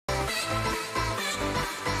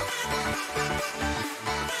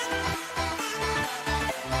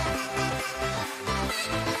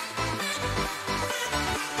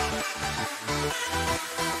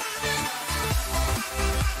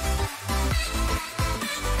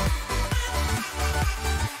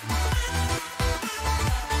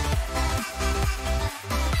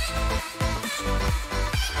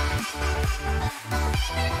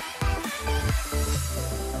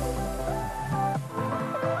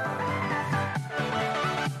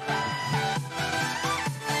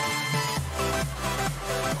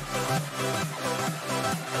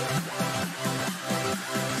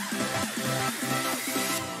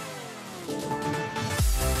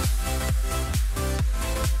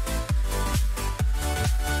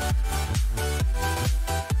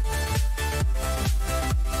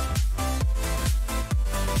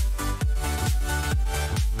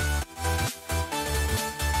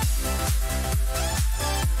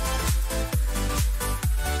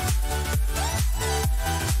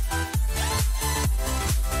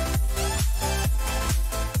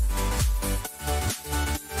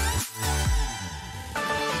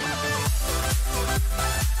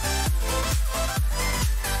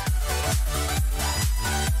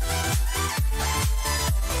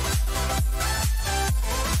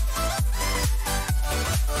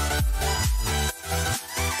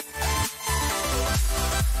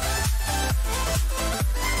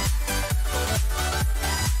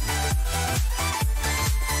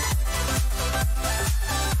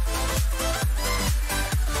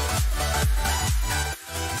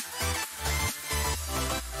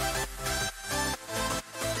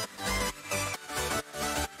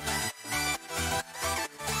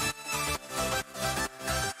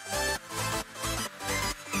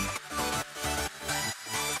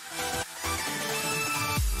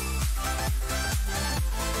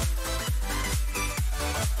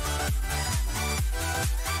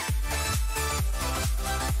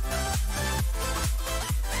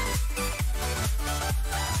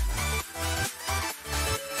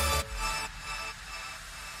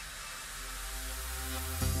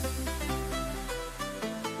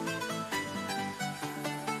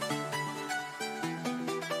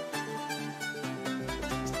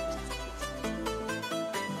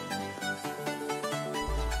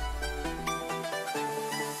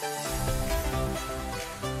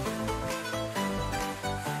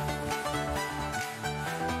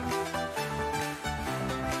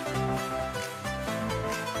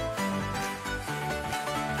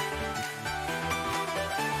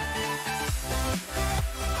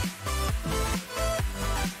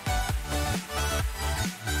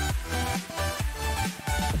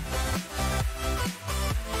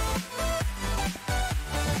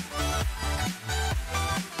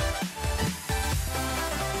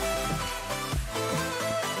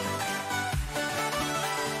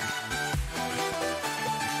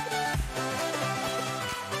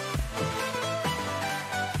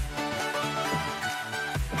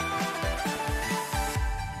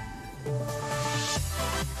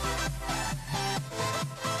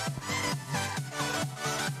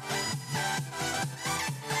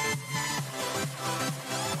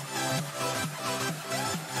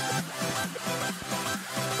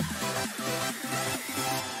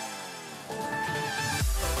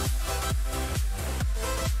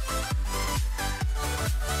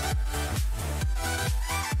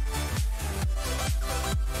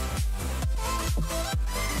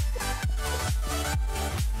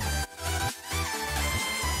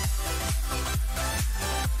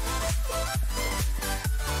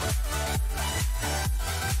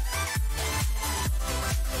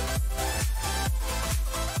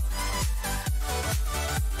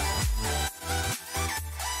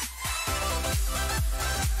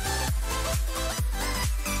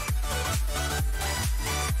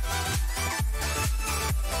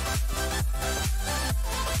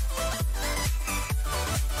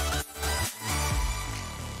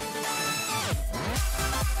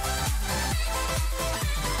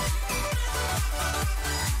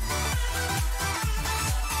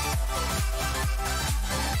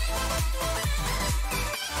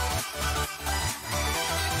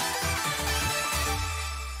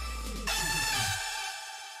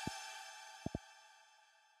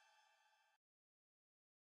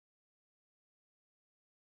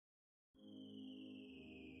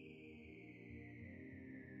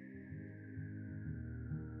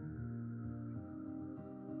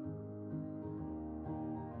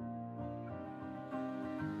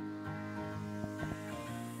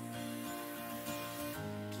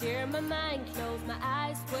clear my mind, close my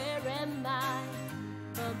eyes, where am I?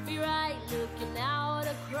 Bumpy right, looking out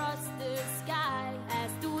across the sky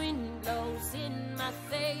as the wind blows in my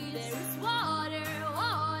face. There's water,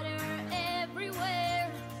 water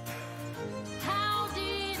everywhere. How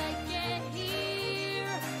did I get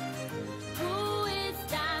here? Who is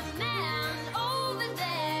that man over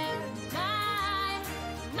there? My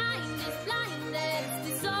mind is blinded,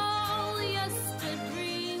 it's all just a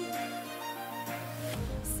dream.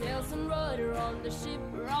 Sails and rudder on the ship,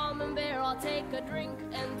 rum and beer, I'll take a drink,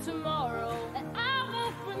 and tomorrow I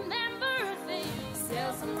won't remember a thing.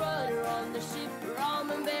 Sails and rudder on the ship, rum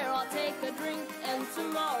and beer, I'll take a drink, and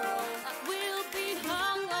tomorrow I will be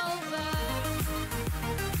hungover.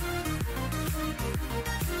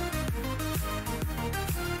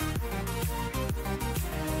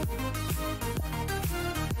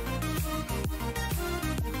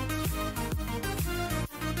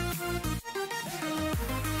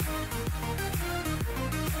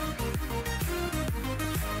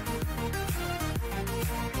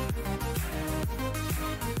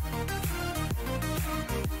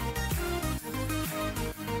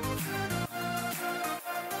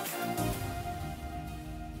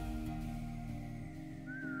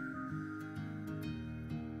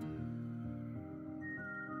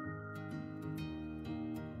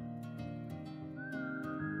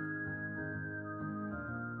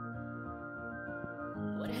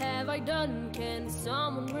 What have I done? Can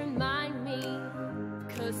someone remind me?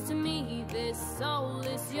 'Cause to me this soul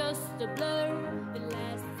is just a blur. The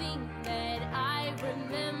last thing that I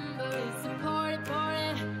remember is a party,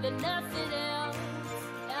 then nothing else.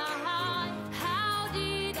 How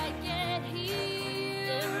did I get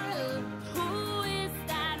here? Who is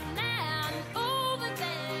that man over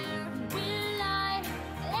there? Will I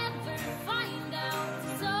ever find out?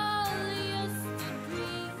 It's all just a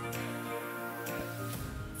dream.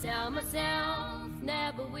 Tell myself,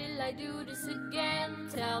 never will I do this again.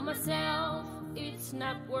 Tell myself, it's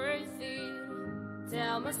not worth it.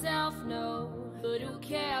 Tell myself no, but who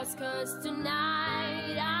cares? 'Cause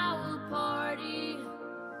tonight I will party.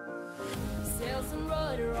 Sails and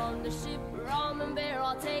rudder on the ship, rum and beer,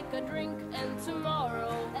 I'll take a drink, and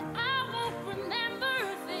tomorrow I won't remember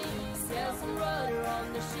a thing. Sails and rudder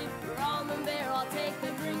on the ship, rum and beer, I'll take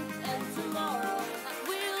a drink, and tomorrow I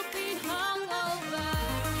will be hungover.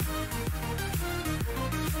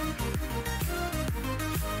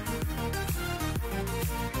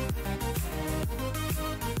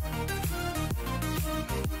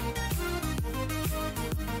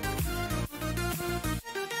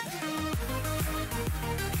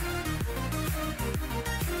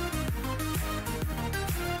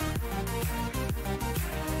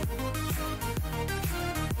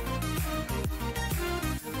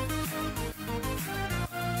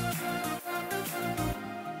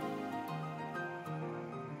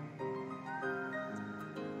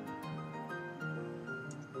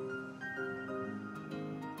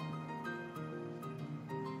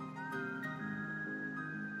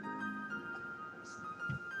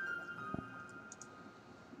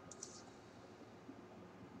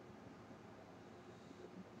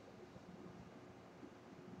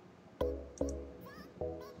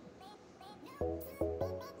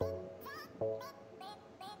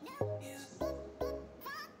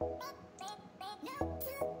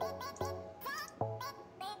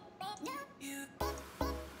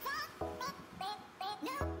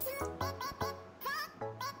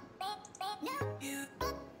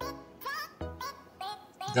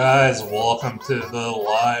 Guys, welcome to the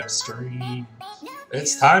live stream.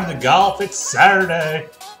 It's time to golf. It's Saturday.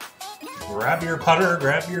 Grab your putter,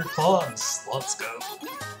 grab your clubs. Let's go.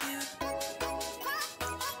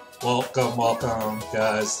 Welcome,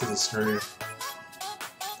 guys, to the stream.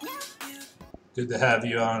 Good to have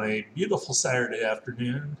you on a beautiful Saturday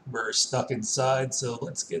afternoon. We're stuck inside, so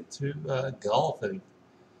let's get to golfing.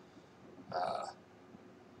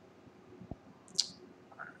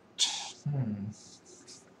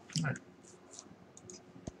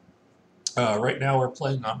 Right now we're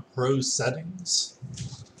playing on pro settings.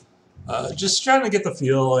 Just trying to get the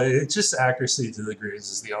feel. It's just accuracy to the greens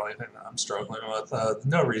is the only thing that I'm struggling with.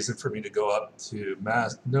 No reason for me to go up to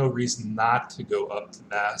no reason not to go up to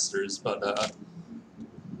Masters, but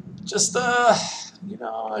just you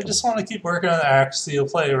know, I just want to keep working on the accuracy. I'll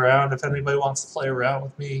play around. If anybody wants to play around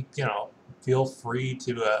with me, you know, feel free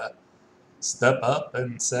to step up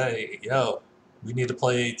and say, yo, we need to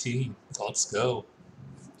play 18. Let's go.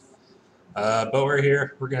 But we're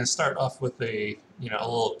here. We're going to start off with a, you know, a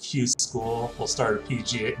little Q school. We'll start a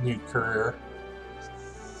PGA new career.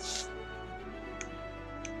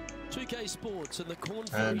 2K Sports and the Corn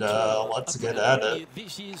And let's get at it.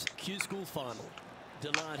 This year's Q School final.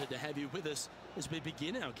 Delighted to have you with us as we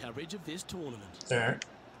begin our coverage of this tournament. There.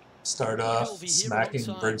 Start off smacking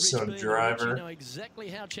Bridgestone driver. You know exactly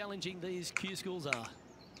how challenging these Q schools are.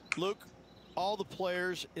 Luke, all the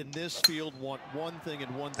players in this field want one thing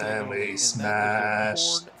and one thing and only, we and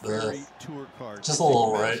smashed that is a Corn Ferry Tour card. just a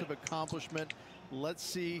little right. Massive accomplishment. Let's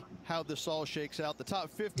see how this all shakes out. The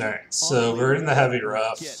top 50. All right, so we're in the heavy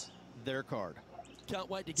rough. Get their card. Can't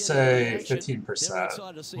wait to get say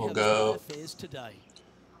 15%. We'll go.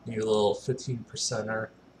 Need a little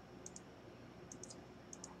 15%er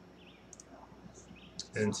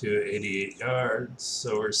into 88 yards.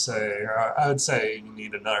 So we're saying, I would say you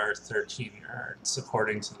need another 13 yards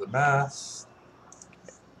according to the math.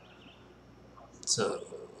 So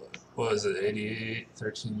what was it? 88,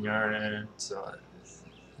 13 yards,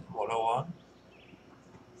 101.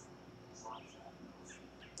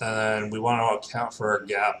 And then we want to account for our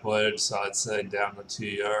gap wedge, so I'd say down to 2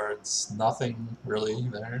 yards. Nothing really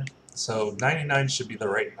there. So 99 should be the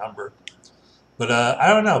right number. But I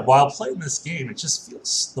don't know. While playing this game, it just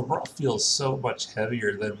feels, the rough feels so much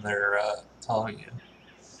heavier than they're telling you.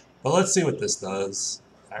 But let's see what this does.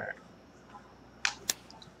 All right.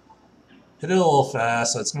 Hit it a little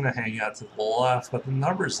fast, so it's going to hang out to the left, but the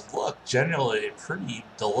numbers look generally pretty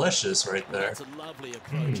delicious right there. That's a lovely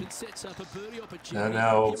approach. It sets up a birdie opportunity. And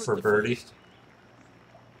now for birdie.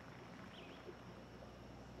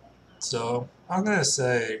 So I'm going to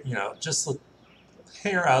say, you know, just the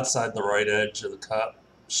hair outside the right edge of the cup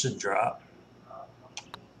should drop.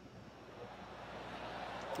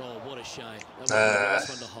 Oh, what a shame. That was a nice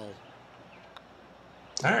one to hold.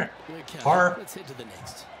 All right. Okay, Par. let's head to the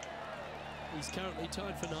next. He's currently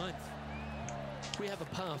tied for 9th. We have a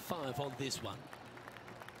par 5 on this one.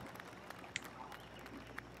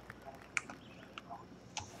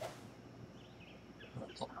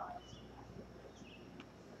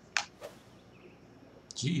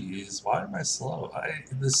 Jeez, why am I slow?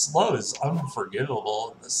 This slow is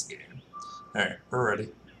unforgivable in this game. All right, we're ready.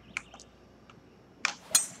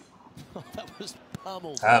 That was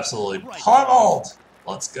pummeled. Absolutely pummeled.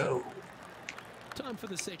 Let's go. Time for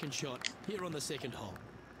the second shot here on the second hole.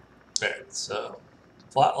 Okay, so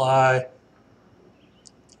flat lie.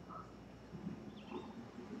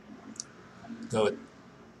 Go with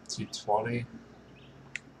 220.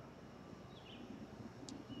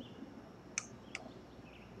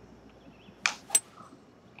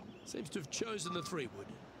 Seems to have chosen the 3-wood.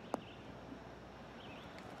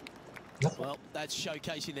 Yep. Well, that's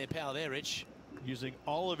showcasing their power there, Rich. Using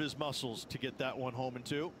all of his muscles to get that one home in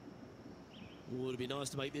 2. Oh, it'd be nice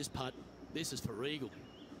to make this putt. This is for eagle.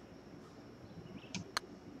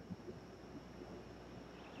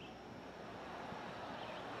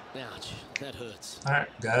 Ouch, that hurts. All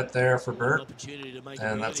right, got it there for bird. Opportunity to make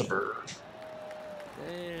And that's a birdie. bird.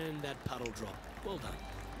 And that putt will drop. Well done.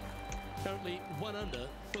 Currently 1 under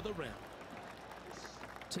for the round.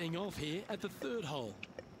 Teeing off here at the 3rd hole.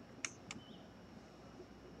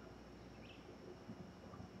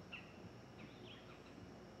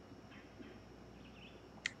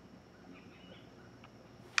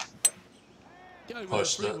 Go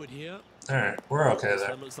Pushed with a it. 3-wood here. All right, we're okay This there.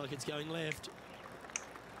 one looks like it's going left.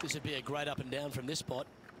 This would be a great up and down from this spot.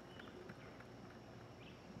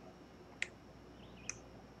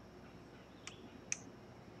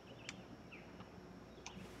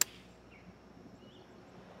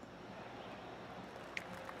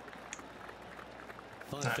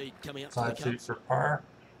 Five Right. feet coming up 5 to the feet cup. for par.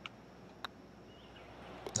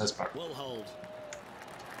 That's par. Well hold.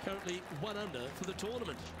 Currently 1 under for the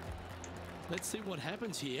tournament. Let's see what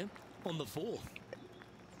happens here on the 4th.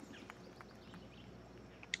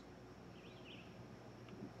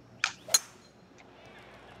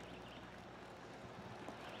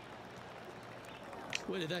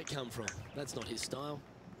 Where did that come from? That's not his style.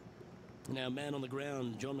 Now, man on the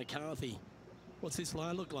ground, John McCarthy. What's this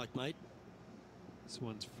lie look like, mate? This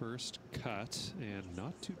one's first cut, and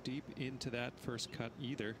not too deep into that first cut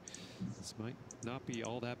either. This might not be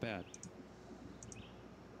all that bad.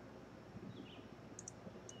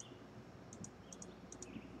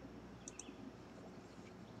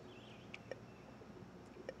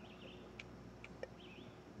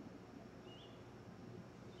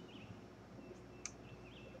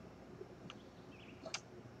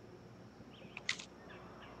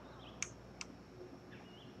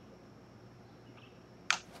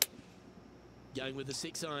 Going with the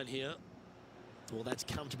 6-iron here. Well, that's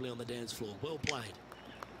comfortably on the dance floor. Well played.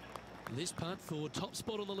 This putt for top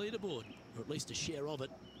spot on the leaderboard, or at least a share of it.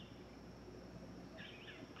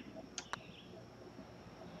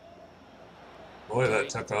 Boy, that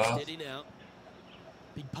took off. Steady now.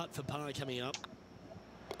 Big putt for par coming up.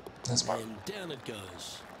 That's fine. And down it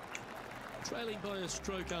goes. Trailing by a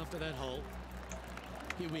stroke after that hole.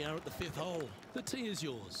 Here we are at the 5th hole. The tee is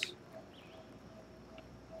yours.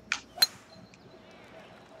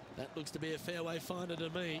 That looks to be a fairway finder to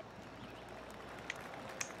me.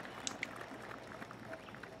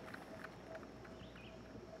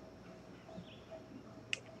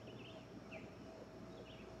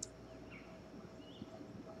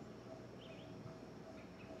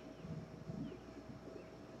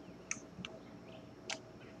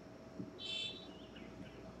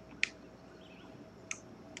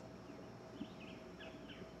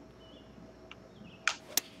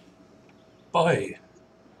 Boy.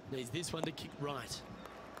 Needs this one to kick right.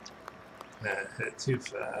 That hit too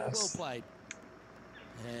Well fast. played.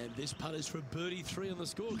 And this putt is for birdie 3 on the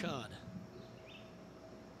scorecard.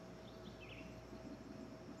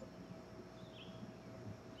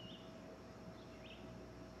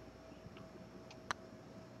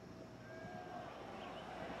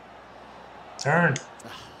 Turn.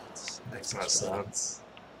 Makes no sense.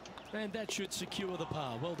 And that should secure the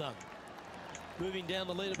par. Well done. Moving down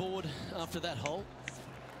the leaderboard after that hole.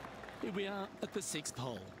 Here we are at the 6th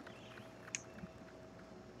hole.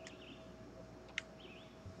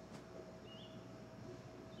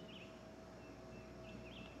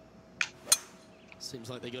 Seems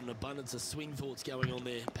like they got an abundance of swing thoughts going on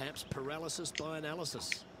there. Perhaps paralysis by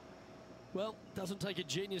analysis. Well, doesn't take a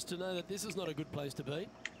genius to know that this is not a good place to be.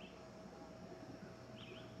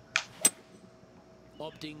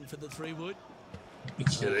 Opting for the 3-wood. You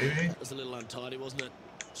kidding me? That was a little untidy, wasn't it?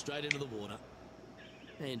 Straight into the water.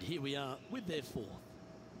 And here we are with their 4th.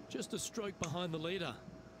 Just a stroke behind the leader.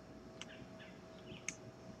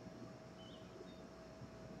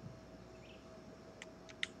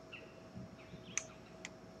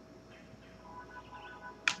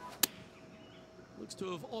 Looks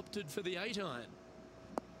to have opted for the 8-iron.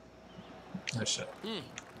 No shit.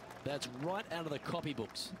 That's right out of the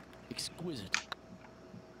copybooks. Exquisite.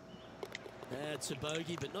 That's a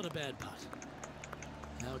bogey, but not a bad putt.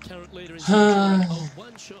 Our current leader is a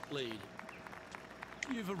one-shot lead.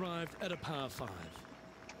 You've arrived at a par 5.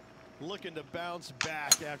 Looking to bounce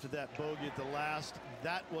back after that bogey at the last.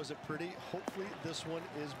 That wasn't pretty. Hopefully this one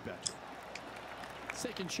is better.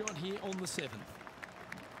 Second shot here on the 7th.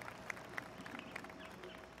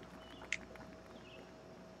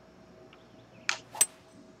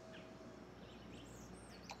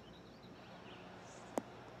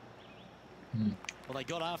 Well, they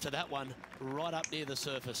got after that one right up near the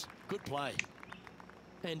surface. Good play.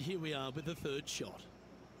 And here we are with the 3rd shot.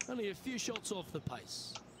 Only a few shots off the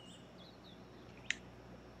pace.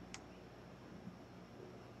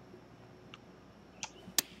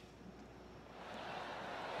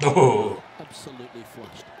 Oh. Absolutely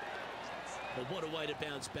flushed. But what a way to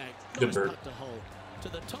bounce back. Good Nice bird. putt to hole. To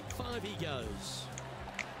the top 5 he goes.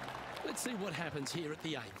 Let's see what happens here at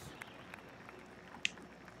the 8th.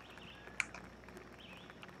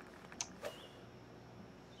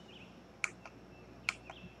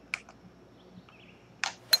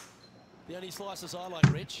 The only slices I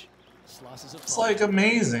like, Rich. Slices of It's fire. like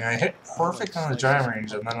amazing. I hit perfect on the driving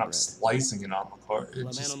range and then I'm slicing it on the court. It Well, a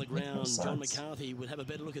man just on the makes no ground, John sense. McCarthy, would have a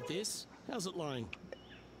better look at this. How's it lying?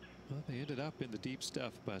 Well, they ended up in the deep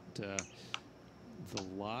stuff, but the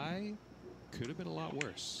lie could have been a lot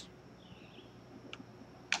worse.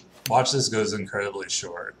 Watch this goes incredibly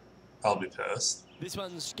short. I'll be pissed. This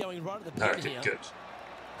one's going right at the pin Okay, here. good.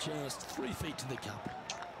 Just 3 feet to the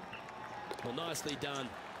cup. Well, nicely done.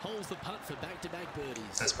 Holds the putt for back-to-back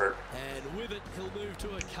birdies. That's perfect. And with it, he'll move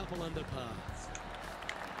to a couple under par.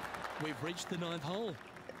 We've reached the 9th hole.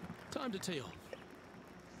 Time to tee off.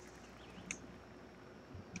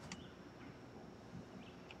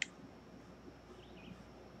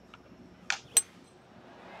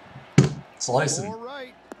 Slicing. All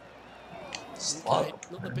right. Slow. Okay,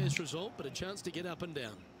 not the best result, but a chance to get up and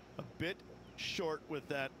down. A bit short with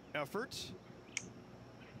that effort.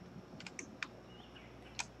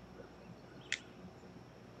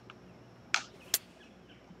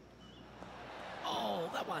 Oh,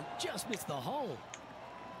 that one just missed the hole.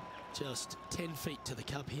 Just 10 feet to the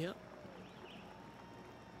cup here.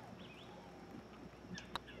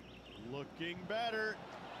 Looking better.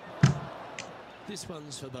 This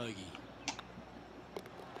one's for bogey.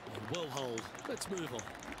 And well hold. Let's move on.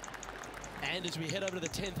 And as we head over to the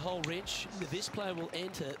 10th hole, Rich, this player will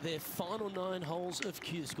enter their final 9 holes of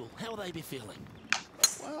Q School. How will they be feeling?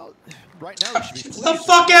 Well, right now they should be Get pleased the with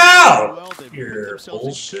fuck how out! well they've Your put themselves in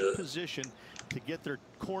bullshit. good position to get their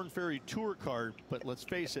Corn Ferry Tour card. But let's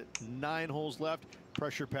face it, 9 holes left,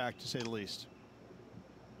 pressure packed to say the least.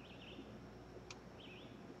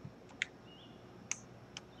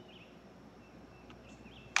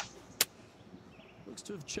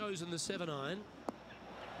 to have chosen the 7-iron.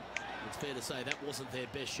 It's fair to say that wasn't their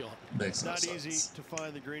best shot. Makes no Not sense. easy to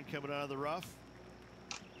find the green coming out of the rough.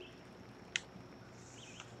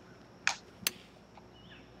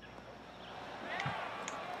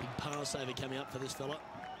 Big par saver coming up for this fella.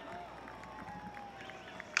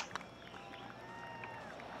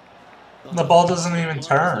 The ball doesn't even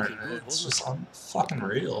turn. It's just fucking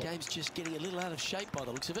real. Game's just getting a little out of shape by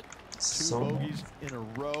the looks of it. Two bogeys in a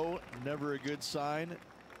row, never a good sign.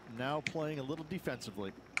 Now playing a little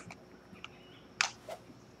defensively.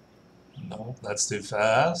 No, that's too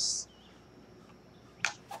fast.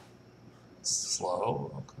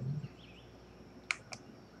 Slow. Okay.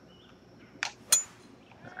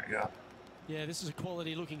 There we go. Yeah, this is a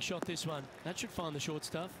quality looking shot, this one. That should find the short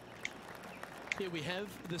stuff. Here we have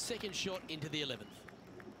the second shot into the 11th.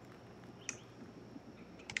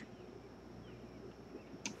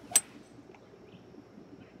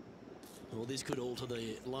 Well, this could alter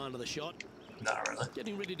the line of the shot. Not really.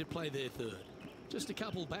 Getting ready to play their third. Just a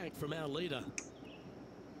couple back from our leader.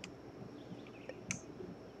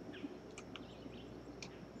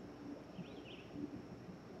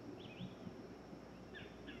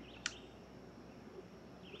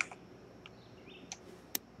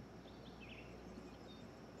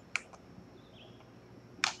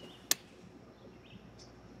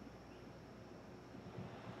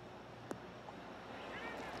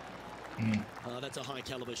 That's a high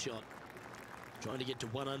caliber shot. Trying to get to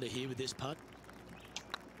 1 under here with this putt.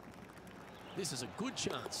 This is a good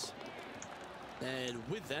chance. And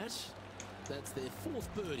with that, that's their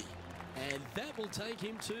 4th birdie. And that will take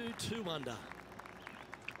him to 2 under.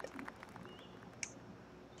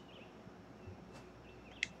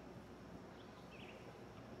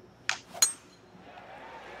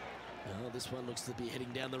 Oh, this one looks to be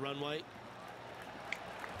heading down the runway.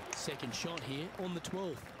 Second shot here on the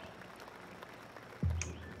 12th.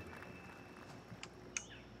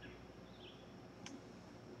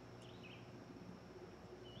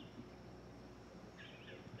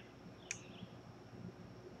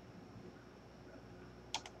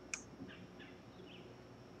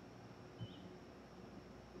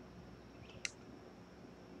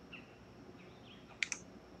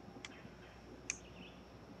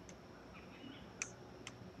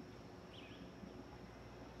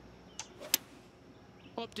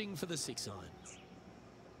 Opting for the 6-iron.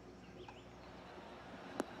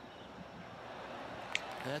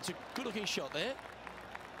 That's a good looking shot there.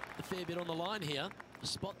 A fair bit on the line here.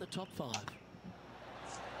 Spot the top 5.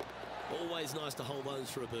 Always nice to hold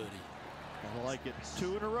those for a birdie. I like it.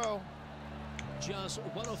 2 in a row. Just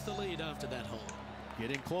 1 off the lead after that hole.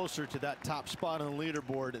 Getting closer to that top spot on the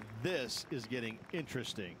leaderboard. This is getting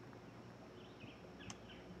interesting.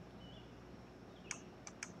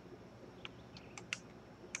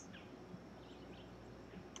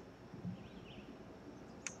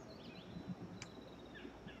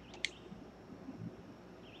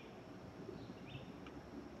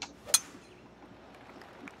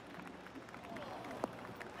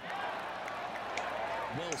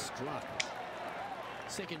 Well struck.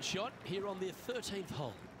 Second shot here on their 13th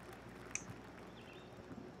hole.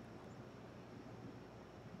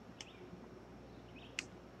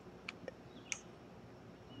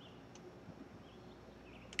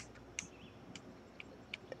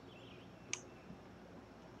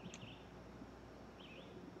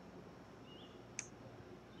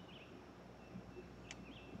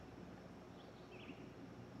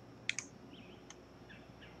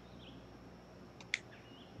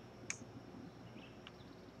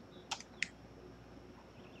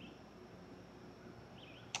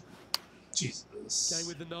 Jesus. Going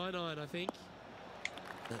with the 9-iron, I think.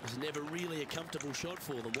 That was never really a comfortable shot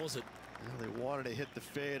for them, was it? Well, they wanted to hit the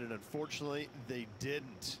fade, and unfortunately, they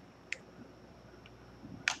didn't.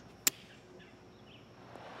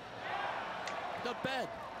 Not bad.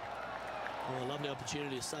 Oh, a lovely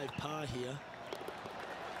opportunity to save par here.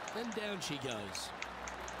 And down she goes.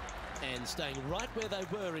 And staying right where they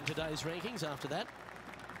were in today's rankings after that.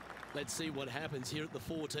 Let's see what happens here at the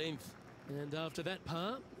 14th. And after that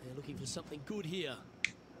par, they're looking for something good here.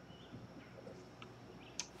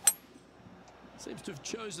 Seems to have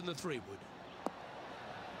chosen the 3-wood.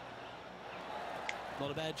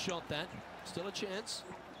 Not a bad shot, that. Still a chance.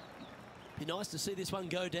 Be nice to see this one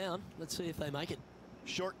go down. Let's see if they make it.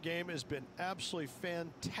 Short game has been absolutely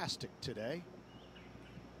fantastic today.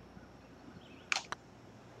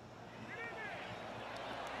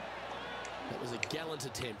 That was a gallant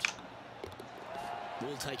attempt.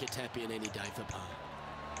 We'll take a tap in any day for par.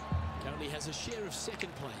 Currently has a share of 2nd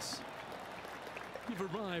place.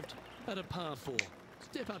 You've arrived at a par 4.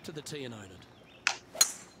 Step up to the tee and own it.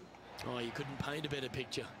 Oh, you couldn't paint a better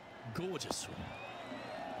picture. Gorgeous.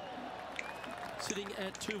 Sitting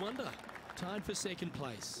at 2 under, tied for second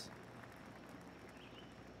place.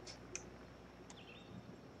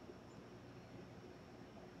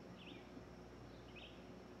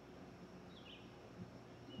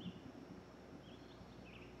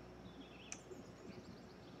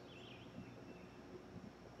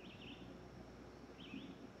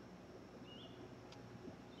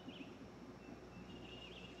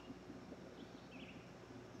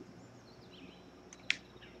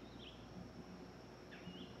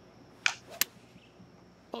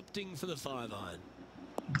 Opting for the 5-iron.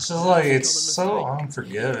 It's just like, it's so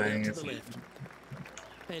unforgiving. To the left.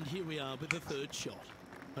 And here we are with the third shot.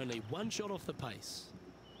 Only 1 shot off the pace.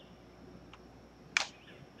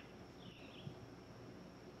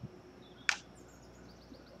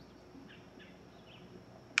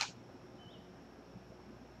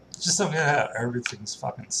 Just don't get how everything's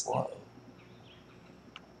fucking slow.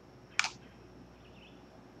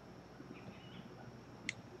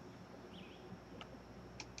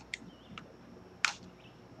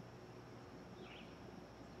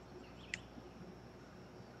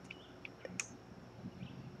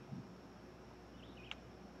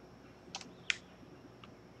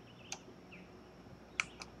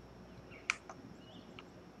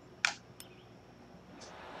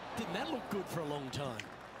 Didn't that look good for a long time?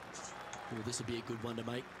 Oh, this would be a good one to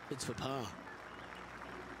make. It's for par.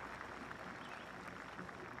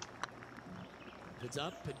 If it's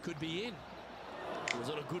up, it could be in. It was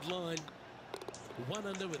on a good line. 1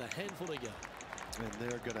 under with a handful to go. And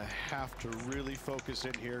they're going to have to really focus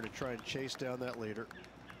in here to try and chase down that leader.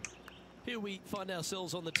 Here we find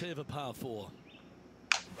ourselves on the tee of a par 4.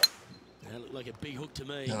 That looked like a big hook to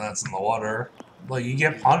me. And that's in the water. Like, you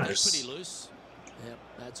get punished. Pretty loose. Yep,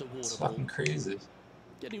 that's a water It's ball. fucking crazy.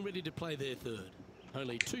 Getting ready to play their third.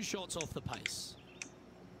 Only 2 shots off the pace.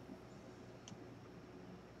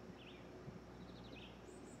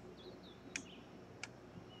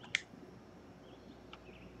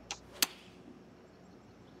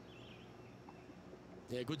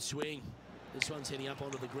 Yeah, good swing. This one's heading up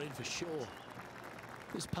onto the green for sure.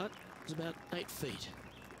 This putt is about 8 feet.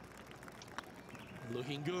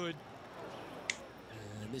 Looking good.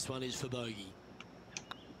 And this one is for bogey.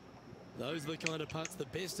 Those are the kind of putts the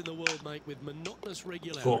best in the world make with monotonous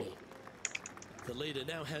regularity. Cool. The leader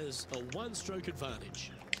now has a 1-stroke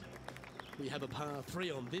advantage. We have a par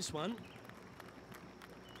 3 on this one.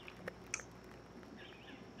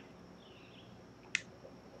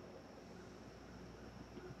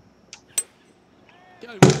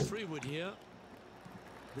 Go with 3-wood here.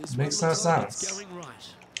 This Makes one no looks like it's sense. going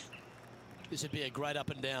right. This would be a great up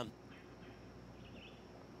and down.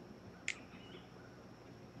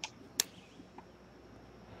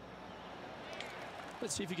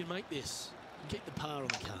 Let's see if you can make this and keep the par on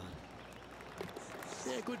the card.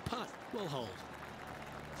 Yeah, good putt. Well hold.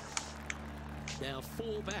 Now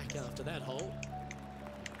 4 back after that hole.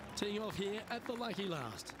 Teeing off here at the lucky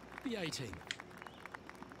last, the 18.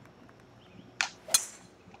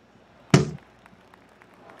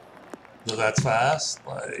 So that's fast.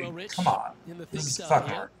 Like, Well, Rich, come on. in the thick This is start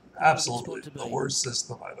fucking here, absolutely good spot to the be. worst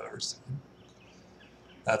system I've ever seen.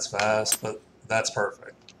 That's fast, but that's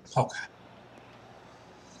perfect. Okay.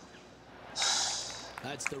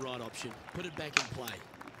 That's the right option. Put it back in play.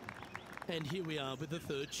 And here we are with the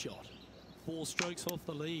third shot. 4 strokes off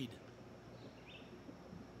the lead.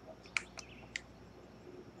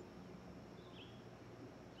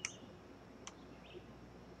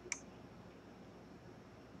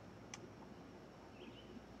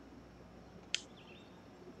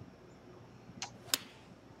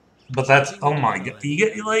 But that's, oh my god, you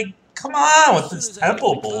get, like, come on with this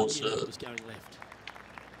tempo bullshit. Going left.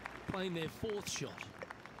 Playing their 4th shot.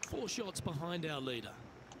 4 shots behind our leader.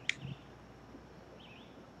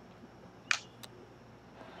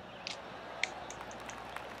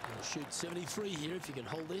 We'll shoot 73 here if you can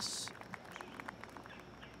hold this.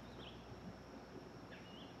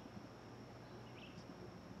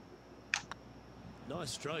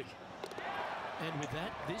 Nice stroke. And with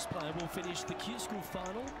that, this player will finish the Q School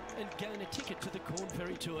final and gain a ticket to the Corn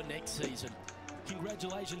Ferry Tour next season.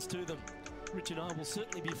 Congratulations to them. Rich and I will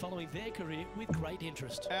certainly be following their career with great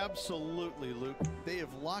interest. Absolutely, Luke. They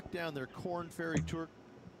have locked down their Corn Ferry Tour.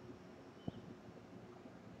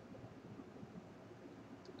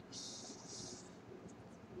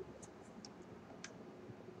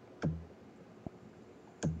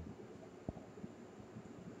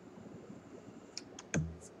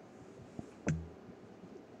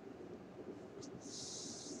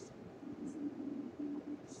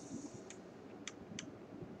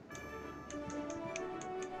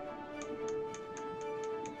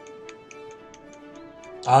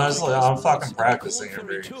 Honestly, I'm fucking Sports practicing and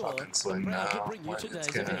the every Korn Ferry fucking swing Tour are proud to now. bring you Like, it's today's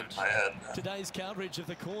getting in event. my head now. Today's coverage of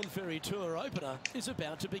the Korn Ferry Tour opener is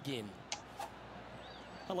about to begin.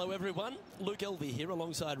 Hello everyone, Luke Elvey here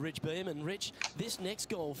alongside Rich Beam. And Rich, this next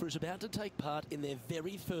golfer is about to take part in their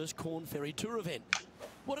very first Korn Ferry Tour event.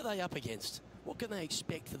 What are they up against? What can they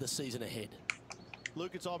expect for the season ahead?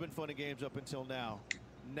 Luke, it's all been fun and games up until now.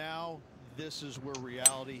 Now, this is where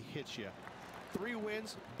reality hits you. 3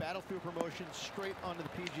 wins, battlefield promotion, straight onto the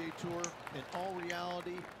PGA Tour. In all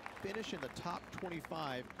reality, finish in the top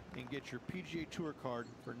 25 and get your PGA Tour card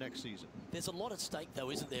for next season. There's a lot at stake though,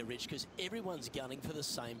 isn't there, Rich? Because everyone's gunning for the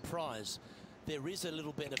same prize. There is a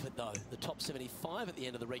little benefit though. The top 75 at the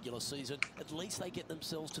end of the regular season, at least they get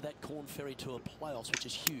themselves to that Korn Ferry Tour playoffs, which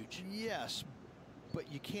is huge. Yes, but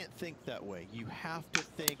you can't think that way. You have to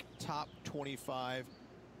think top 25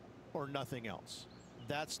 or nothing else.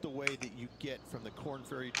 That's the way that you get from the Korn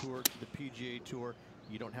Ferry Tour to the PGA Tour.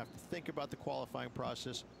 You don't have to think about the qualifying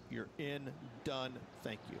process. You're in, done,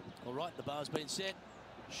 thank you. All right, the bar's been set.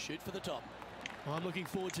 Shoot for the top. I'm looking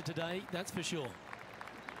forward to today, that's for sure.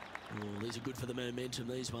 Oh, these are good for the momentum,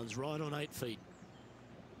 these ones, right on 8 feet.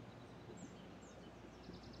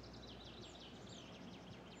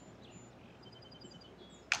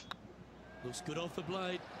 Looks good off the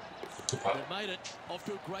blade. They've made it. Off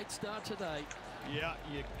to a great start today. Yeah,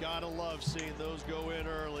 you gotta love seeing those go in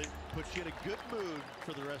early. Puts you in a good mood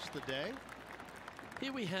for the rest of the day.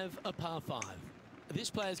 Here we have a par 5. This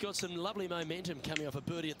player's got some lovely momentum coming off a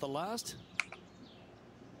birdie at the last.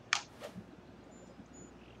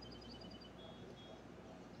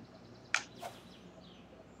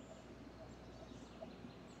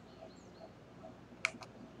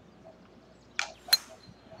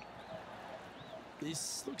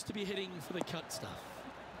 This looks to be heading for the cut stuff.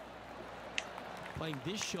 Playing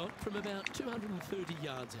this shot from about 230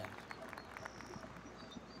 yards out.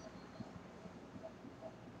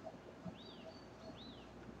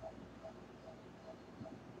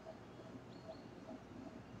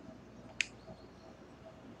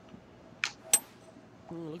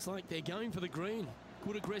 Looks like they're going for the green.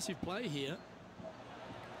 Good aggressive play here.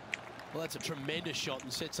 Well, that's a tremendous shot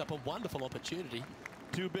and sets up a wonderful opportunity.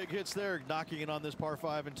 2 big hits there, knocking it on this par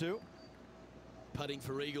 5 and 2. Putting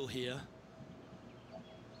for eagle here.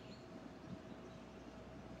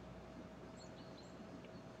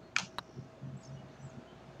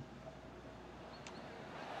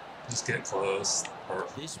 Just get close.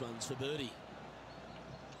 Perfect. This one's for birdie.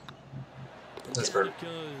 That's down perfect. it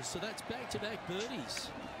goes. So that's back-to-back birdies.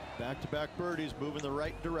 Back-to-back birdies, moving the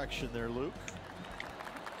right direction there, Luke.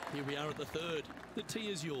 Here we are at the 3rd. The tee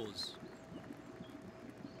is yours.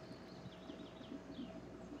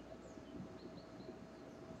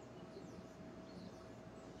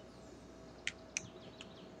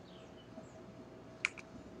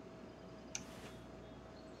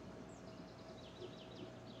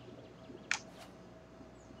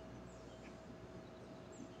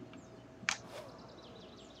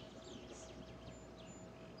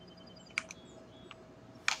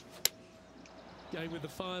 Going with the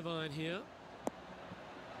 5-iron here.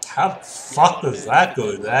 How the fuck does that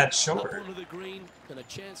go that short? Up onto the green and a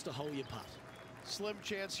chance to hold your putt. Slim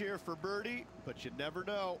chance here for birdie, but you never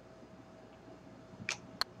know.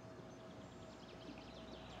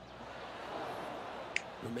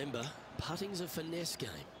 Remember, putting's a finesse game.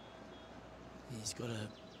 He's got a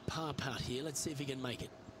par putt here. Let's see if he can make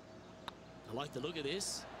it. I like the look of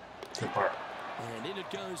this. Good part. And in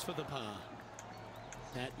it goes for the par.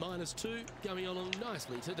 At -2, going along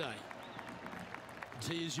nicely today.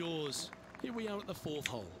 Tee is yours. Here we are at the 4th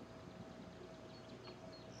hole.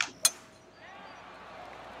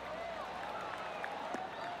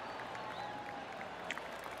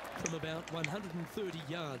 From about 130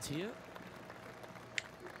 yards here.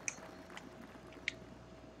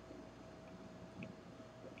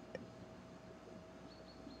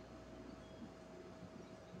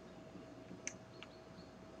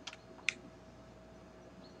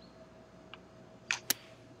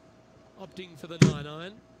 Opting for the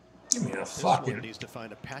 9-iron. Give me a This fucking. one needs to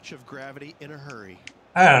find a patch of gravity in a hurry.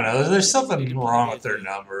 I don't know. There's something wrong with their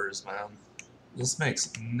numbers, man. This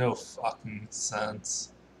makes no fucking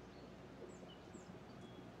sense.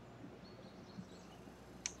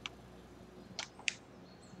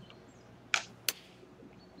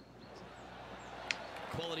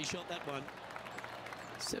 Quality shot, that one.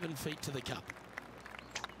 7 feet to the cup.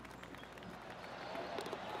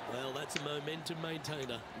 Well, that's a momentum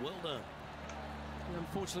maintainer. Well done.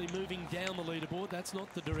 Unfortunately, moving down the leaderboard, that's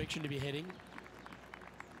not the direction to be heading.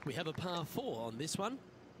 We have a par 4 on this one.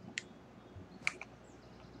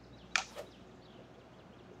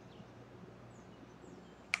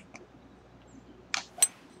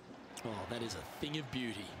 Oh, that is a thing of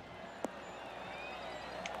beauty.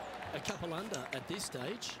 A couple under at this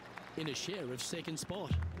stage in a share of second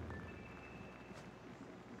spot.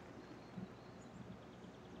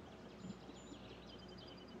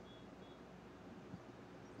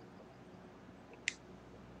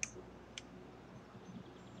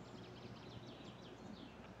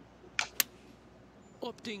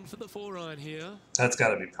 Opting for the 4-iron here. That's got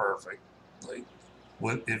to be perfect. Like,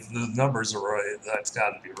 if the numbers are right, that's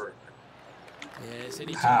got to be perfect. Yes,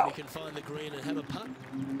 anytime you can find the green and have a putt,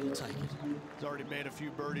 you'll take it. He's already made a few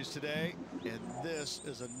birdies today, and this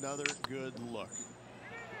is another good look.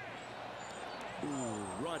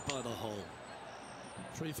 Ooh, right by the hole.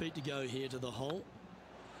 3 feet to go here to the hole.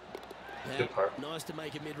 Now, Good putt. nice to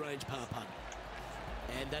make a mid-range par putt.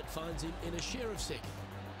 And that finds him in a share of second.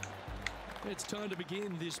 It's time to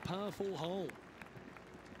begin this par 4 hole.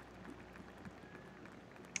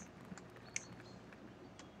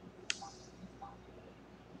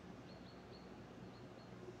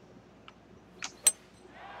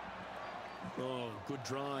 Oh, good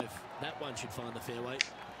drive. That one should find the fairway.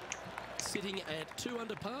 Sitting at 2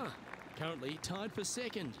 under par. Currently tied for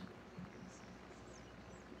second.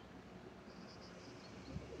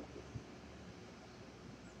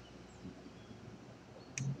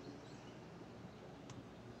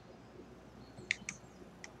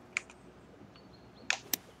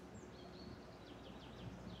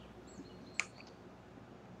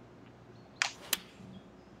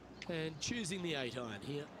 And choosing the 8-iron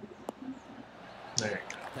here. There you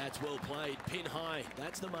go. That's well played. Pin high.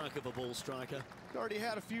 That's the mark of a ball striker. He's already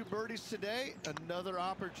had a few birdies today. Another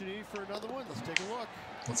opportunity for another one. Let's take a look.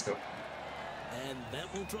 Let's go. And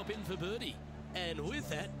that will drop in for birdie. And with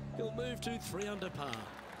that, he'll move to 3 under par.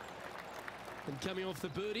 And coming off the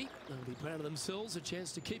birdie, they'll be proud of themselves. A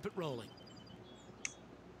chance to keep it rolling.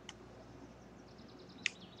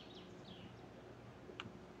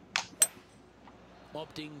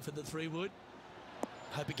 Opting for the 3-wood.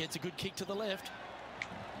 Hope it gets a good kick to the left.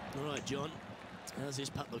 All right, John. How's this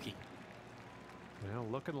putt looking? Well,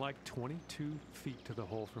 looking like 22 feet to the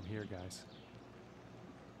hole from here, guys.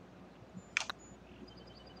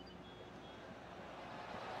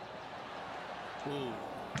 Ooh.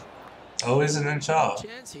 Always an inch off.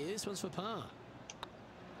 Chance here. This one's for par.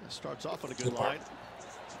 Starts off on a good Good line.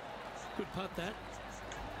 Good putt, that.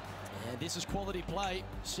 And this is quality play.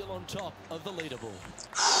 Still on top of the leaderboard.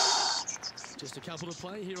 Just a couple to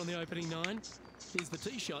play here on the opening 9. Here's the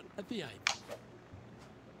tee shot at the 8.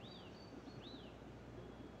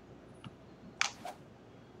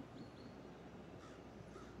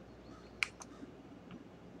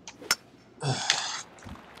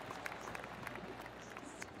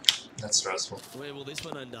 That's stressful. Where will this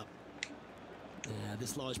one end up? Yeah,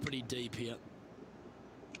 this lies pretty deep here.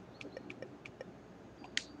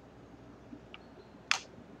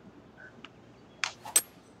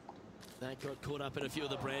 That got caught up in a few of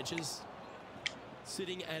the branches.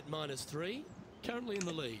 Sitting at -3, currently in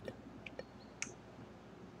the lead.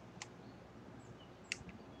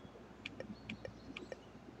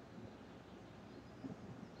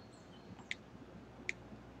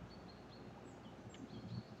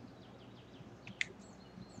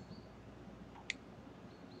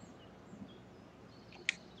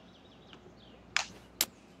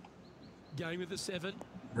 Going with the 7.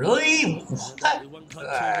 Really? One cut too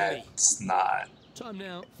many. That's not. Time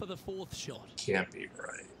now for the 4th shot. Can't be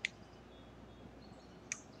right.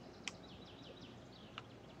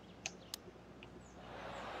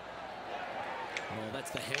 Oh,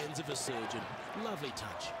 that's the hands of a surgeon. Lovely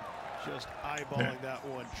touch. Just eyeballing that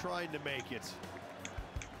one, trying to make it.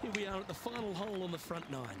 Here we are at the final hole on the front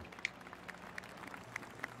 9.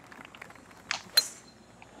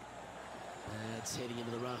 That's heading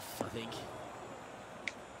into the rough, I think.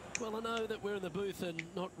 Well, I know that we're in the booth and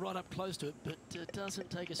not right up close to it, but it doesn't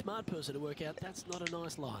take a smart person to work out that's not a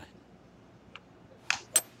nice lie.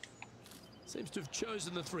 Seems to have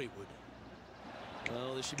chosen the 3-wood.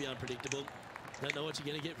 Oh, this should be unpredictable. Don't know what you're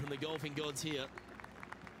going to get from the golfing gods here.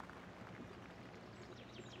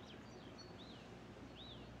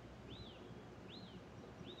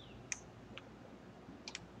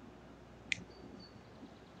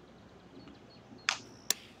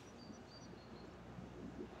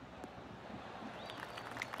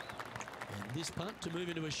 This putt to move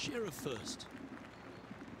into a share of first.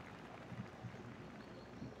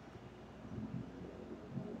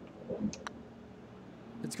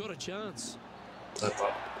 It's got a chance.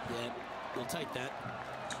 Yeah, we'll take that.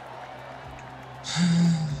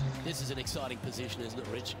 This is an exciting position, isn't it,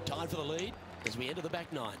 Rich? Tied for the lead as we enter the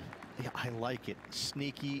back 9. Yeah, I like it.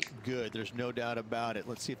 Sneaky good. There's no doubt about it.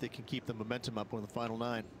 Let's see if they can keep the momentum up on the final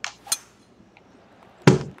 9.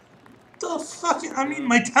 the fuck? I mean,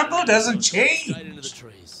 my tempo doesn't Straight into the change.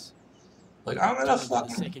 trees. Like, I'm gonna Time for the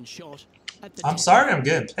fucking... second shot at the I'm 10th. sorry I'm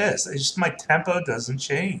getting pissed. It's just my tempo doesn't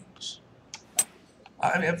change.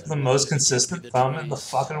 I have the most consistent thumb in the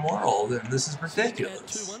fucking world, and this is At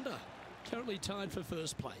ridiculous. 2 under. Currently tied for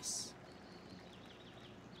first place.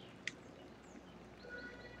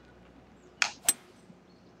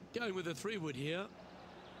 Going with a 3-wood here.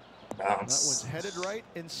 That Bounce. one's headed right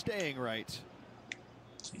and staying right.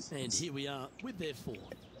 Jesus. And here we are with their 4th.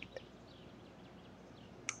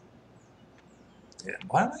 Damn,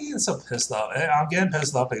 why am I getting so pissed off? I'm getting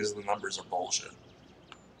pissed off because the numbers are bullshit.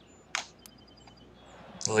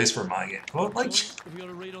 At least for my game. Well, like, Have you got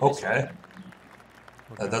a read on this okay.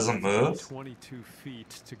 one? That doesn't move. 22 feet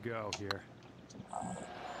to go here.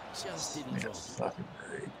 Just didn't Yeah, drop. fucking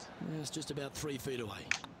great. It's just about 3 feet away.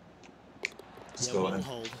 Let's Yeah, go well in.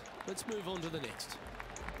 hold. Let's move on to the next.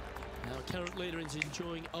 Our current leader is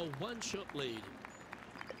enjoying a 1-shot lead.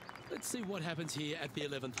 Let's see what happens here at the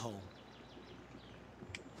 11th hole.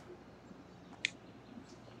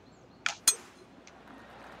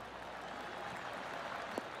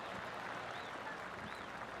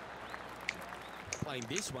 Playing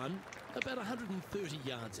this one about 130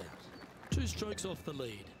 yards out. 2 strokes off the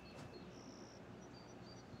lead.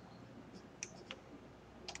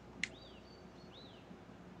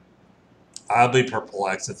 I'll be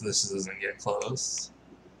perplexed if this doesn't get close.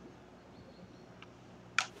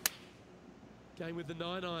 Going with the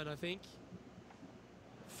 9-iron, I think.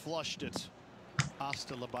 Flushed it.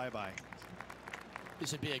 Hasta la bye-bye.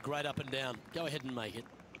 This would be a great up and down. Go ahead and make it.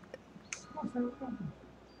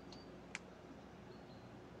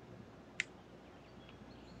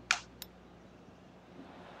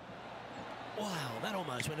 Wow, that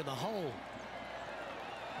almost went in the hole.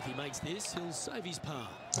 If he makes this, he'll save his par.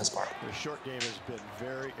 That's part. The short game has been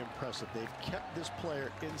very impressive. They've kept this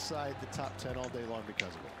player inside the top 10 all day long because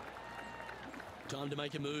of it. Time to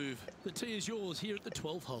make a move. The tee is yours here at the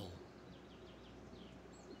 12th hole.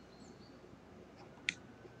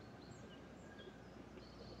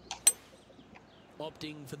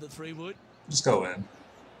 Opting for the 3-wood. Just go in.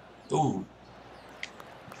 Ooh.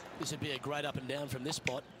 This would be a great up and down from this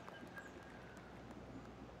spot.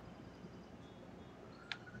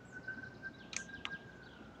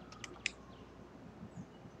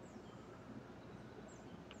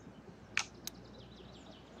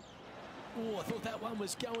 Oh, I thought that one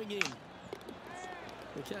was going in.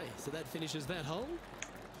 Okay, so that finishes that hole.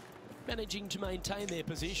 Managing to maintain their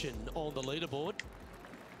position on the leaderboard.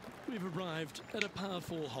 We've arrived at a par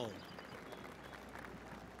 4 hole.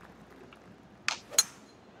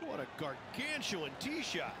 What a gargantuan tee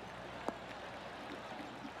shot.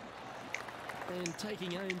 And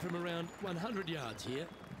taking aim from around 100 yards here.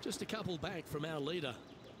 Just a couple back from our leader.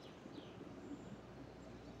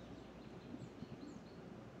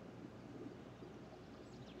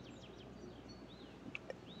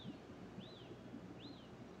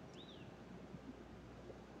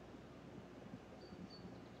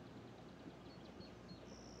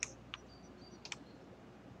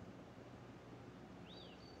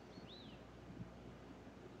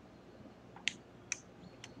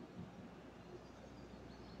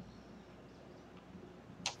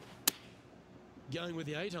 Going with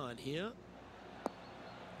the 8-iron here.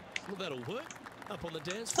 Well, that'll work. Up on the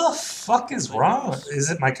dance floor. What the fuck is wrong?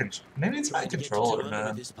 Is it my control? Maybe it's my controller,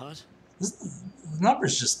 man. This putt. The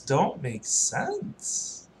numbers just don't make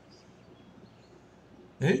sense.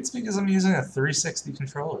 Maybe it's because I'm using a 360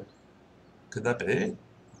 controller. Could that be?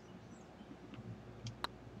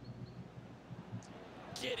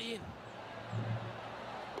 Get in.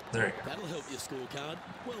 There you go. That'll help your scorecard.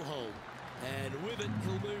 Well hold. And with it,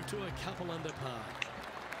 he'll move to a couple under par.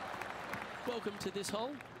 Welcome to this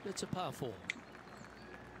hole. It's a par 4.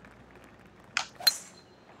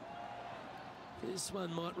 This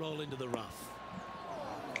one might roll into the rough.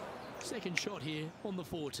 Second shot here on the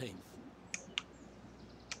 14th.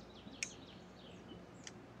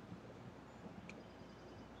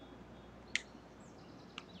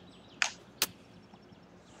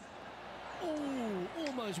 Oh,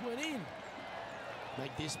 almost went in.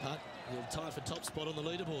 Make this putt. He'll tie for top spot on the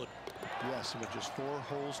leaderboard. Yes, and with just 4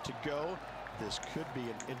 holes to go, this could be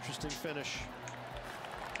an interesting finish.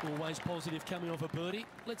 Always positive coming off a birdie.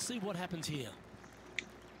 Let's see what happens here.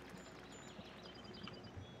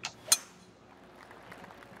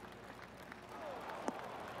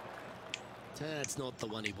 That's not the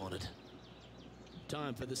one he wanted.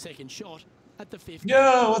 Time for the second shot at the 50.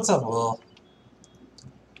 Yo, what's up, Will?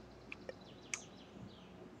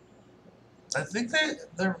 I think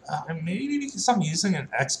they're maybe because I'm using an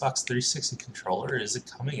Xbox 360 controller, is it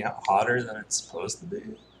coming out hotter than it's supposed to be?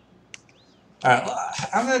 Alright,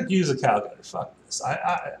 I'm gonna use a calculator. Fuck this.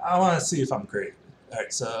 I want to see if I'm great.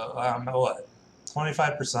 Alright, so I'm at what?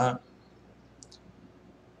 25%.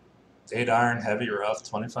 8 iron, heavy rough,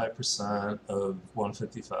 25% of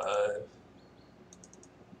 155.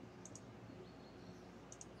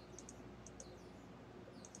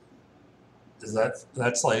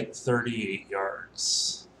 That's like 38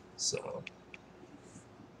 yards. So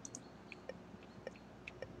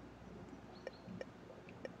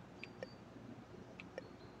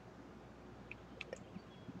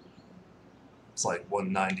it's like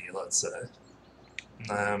 190, let's say. And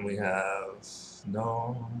then we have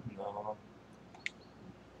no.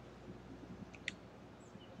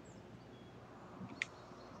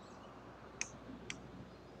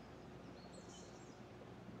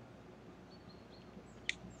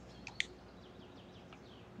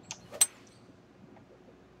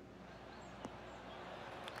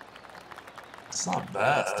 It's not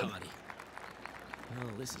bad. That's tidy.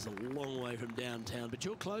 Well, this is a long way from downtown, but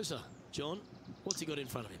you're closer. John, what's he got in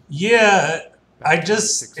front of him? Yeah, I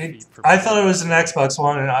thought it was an Xbox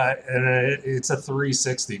One, and it's a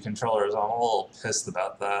 360 controller, so I'm a little pissed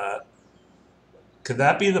about that. Could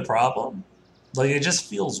that be the problem? Like, it just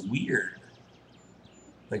feels weird.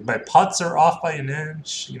 Like, my putts are off by an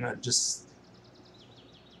inch, you know, just...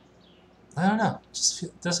 I don't know,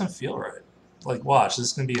 it doesn't feel right. Like, watch, this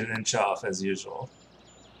is going to be an inch off as usual.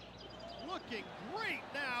 Looking great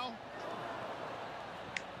now.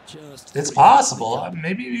 It's possible.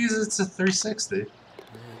 Maybe it's a 360. And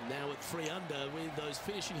now at 3 under with those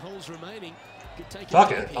finishing holes remaining.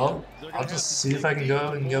 Fuck it. I'll just see if I can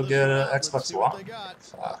go get an Xbox One.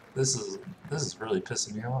 Fuck. This is really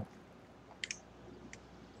pissing me off.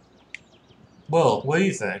 Will, what do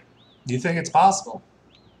you think? Do you think it's possible?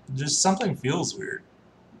 Just something feels weird.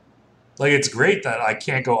 Like, it's great that I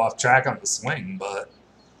can't go off track on the swing, but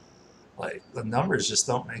like the numbers just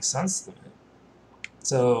don't make sense to me.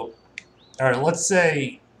 So, all right, let's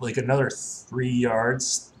say like another 3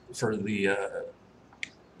 yards for the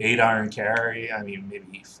 8 iron carry. I mean,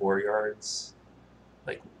 maybe 4 yards.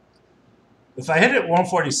 Like, if I hit it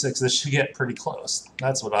 146, this should get pretty close.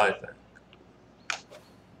 That's what I think.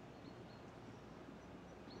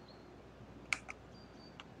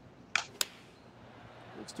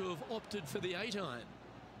 Looks to have opted for the 8 iron.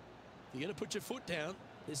 You're going to put your foot down.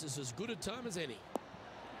 This is as good a time as any.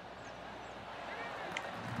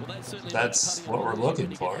 Well, that's what we're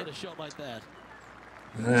looking for. Hit a shot like that.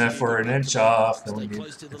 And then if we're an inch off, then we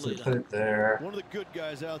put it there. One of the good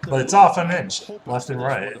guys out there, but it's off an inch, left and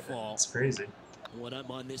right. It's crazy. Well, I don't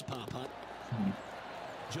mind this par putt.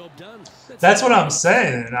 Job done. That's what I'm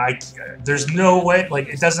saying. There's no way. Like,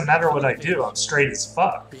 it doesn't matter what I do. I'm straight as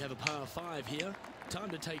fuck. We have a par 5 here. Time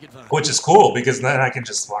to take advantage. Which is cool because then I can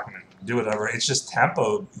just fucking do whatever. It's just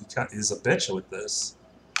tempo is a bitch with this.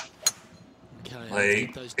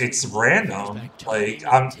 Like, it's random. Like,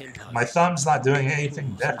 my thumb's not doing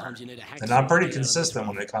anything different, and I'm pretty consistent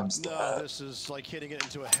when it comes to that. This is like hitting it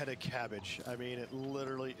into a head of cabbage. I mean, it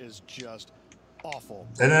literally is just awful.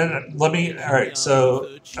 And then all right,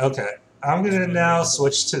 so okay, I'm gonna now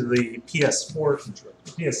switch to the PS4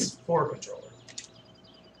 controller.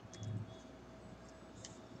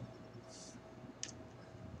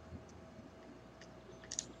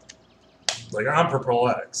 Like, I'm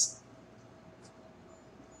perplexed.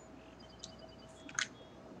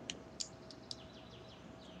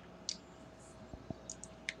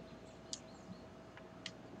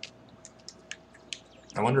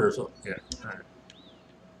 I wonder if yeah. All right.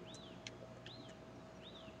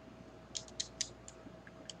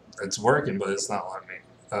 It's working, but it's not letting me.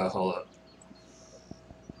 Hold up.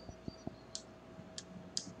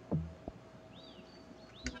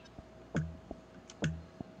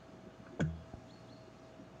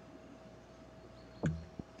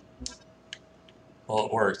 Well,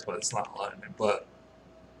 it worked, but it's not letting me. But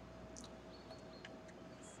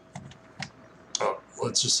oh,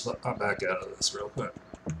 let's just back out of this real quick.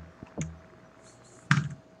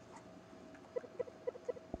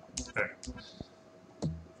 Okay.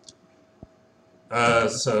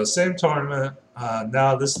 So same tournament.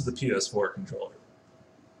 Now this is the PS4 controller.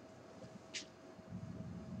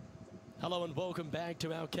 Hello and welcome back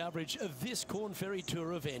to our coverage of this Corn Ferry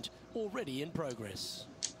Tour event, already in progress.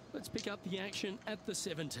 Let's pick up the action at the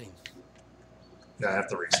 17th. Yeah, I have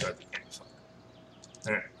to restart the game.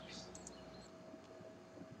 All right.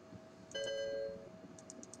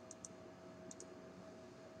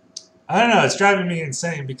 I don't know. It's driving me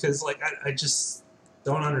insane because, like, I just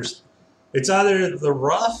don't understand. It's either the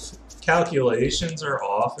rough calculations are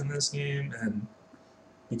off in this game, and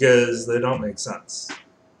because they don't make sense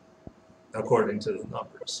according to the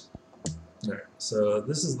numbers. Alright, so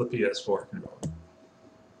this is the PS4 controller.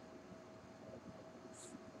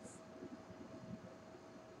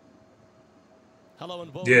 Hello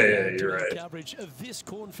and welcome Yeah, back you're to our right. coverage of this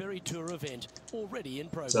Corn Ferry Tour event, already in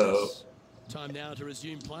progress. So Time now to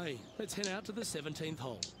resume play. Let's head out to the 17th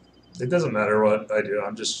hole. it doesn't matter what I do,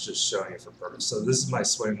 I'm just showing you for purpose. So this is my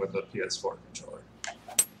swing with the PS4 controller.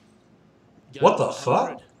 What the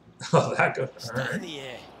fuck? Oh, that goes. Stay Alright. in the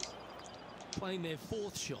air. Playing their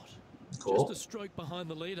fourth shot. Cool. Just a stroke behind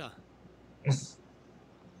the leader. I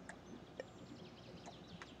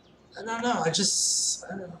don't know. I just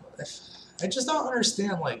don't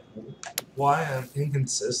understand like why I'm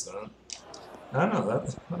inconsistent. I don't know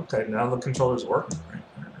that. Okay, now the controller's working. Right?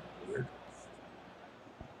 Weird.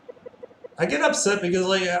 I get upset because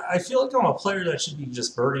like I feel like I'm a player that should be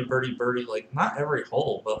just birdie, birdie, birdie. Like not every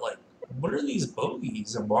hole, but like what are these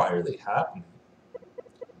bogeys and why are they happening?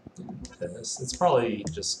 It's probably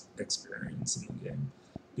just experience in the game,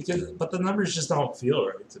 but the numbers just don't feel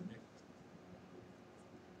right to me.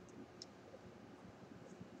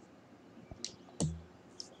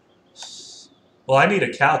 Well, I need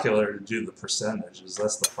a calculator to do the percentages.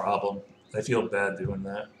 That's the problem. I feel bad doing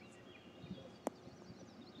that.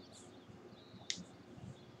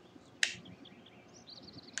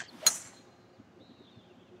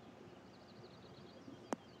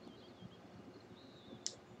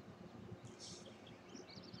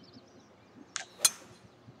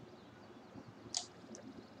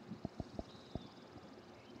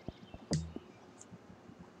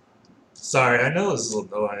 Sorry, I know this is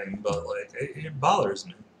annoying, but like it bothers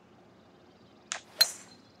me.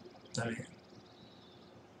 I mean,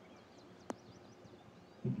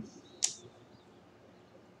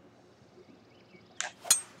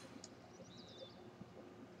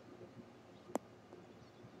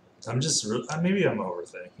 I'm just maybe I'm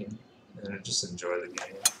overthinking, and I just enjoy the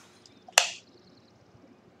game.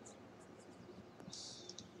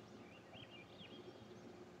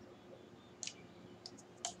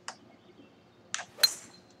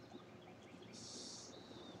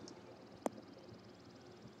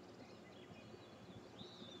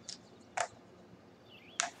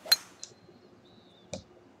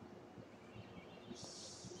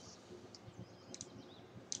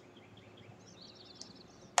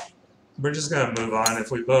 We're just gonna move on.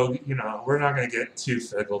 If we both, you know, we're not gonna get too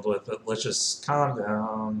fickle with it. Let's just calm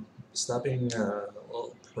down. Stop being a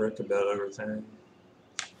little prick about everything.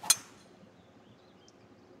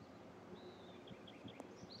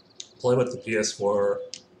 Play with the PS4.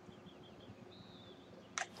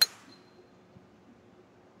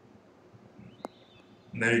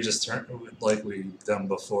 Maybe just turn, like we've done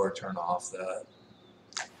before, turn off that.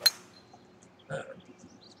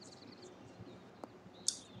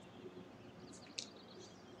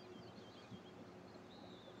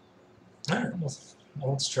 Alright,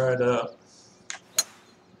 let's try it out.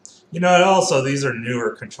 You know, and also these are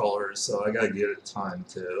newer controllers, so I gotta give it time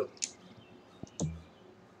too.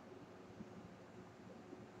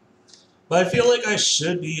 But I feel like I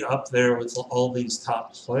should be up there with all these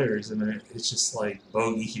top players, and it's just like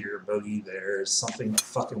bogey here, bogey there, something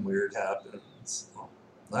fucking weird happens. Oh,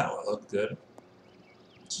 that one looked good.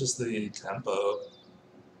 It's just the tempo.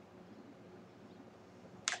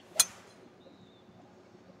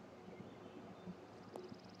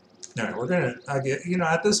 Alright, we're gonna, you know,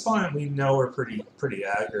 at this point we know we're pretty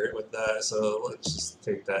accurate with that, so let's just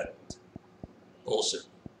take that bullshit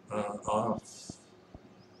off.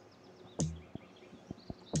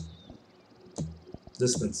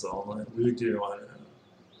 Distance only. We do want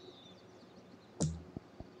to.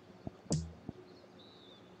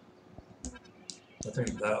 I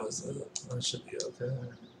think that was it. That should be okay.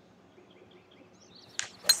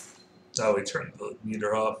 Oh, we turned the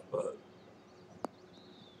meter off, but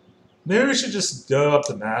maybe we should just go up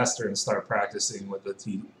to master and start practicing with the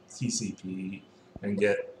TCP and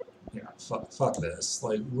get, you know, fuck this.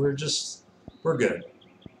 Like we're good.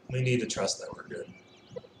 We need to trust that we're good.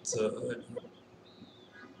 So.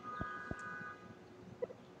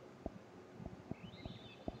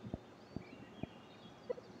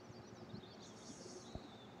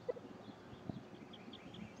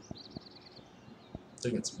 I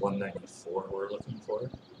think it's 194 we're looking for.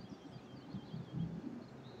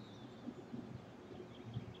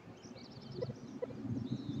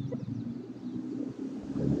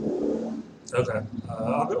 Okay,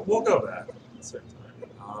 we'll go back at the same time.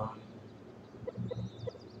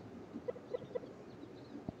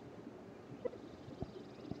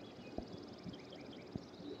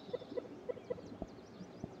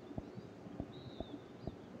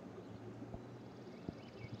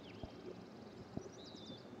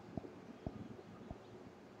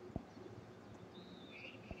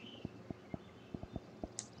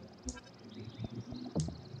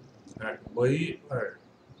 Alright, we are.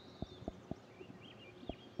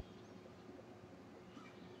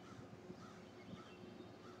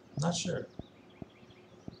 Not sure.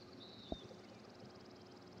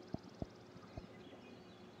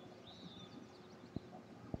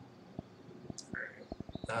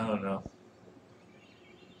 I don't know.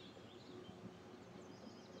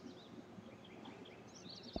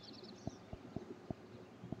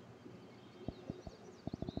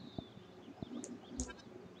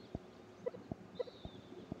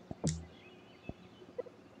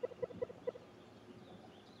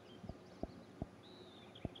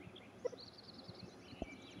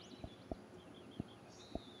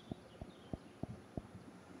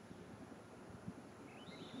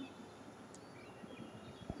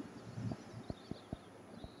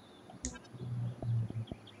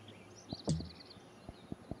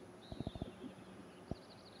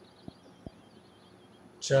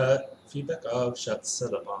 Chat, feedback of chat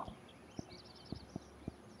setup on.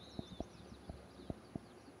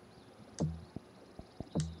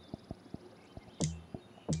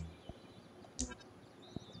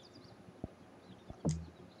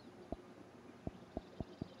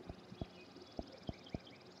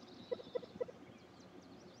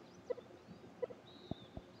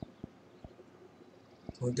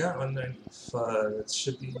 We got 195. It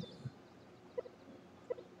should be.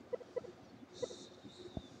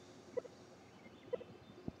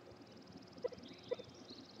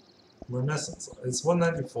 We're missing something. It's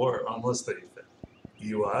 194 on list 35.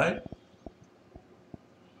 UI?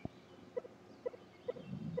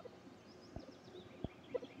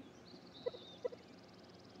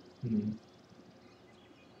 Hmm.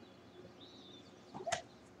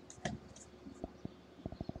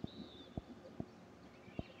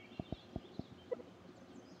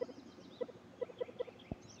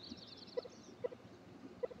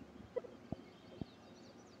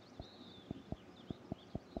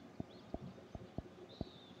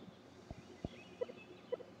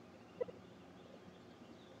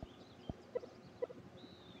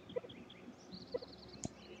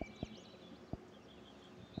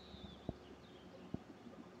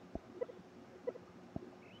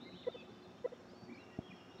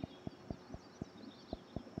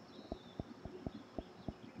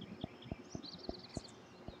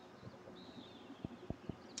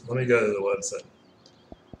 Let me go to the website.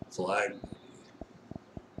 Flag.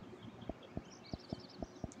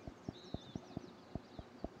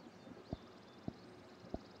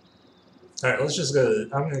 Alright, let's just go to,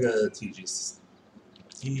 I'm gonna go to TGC.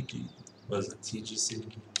 What is it? TGC?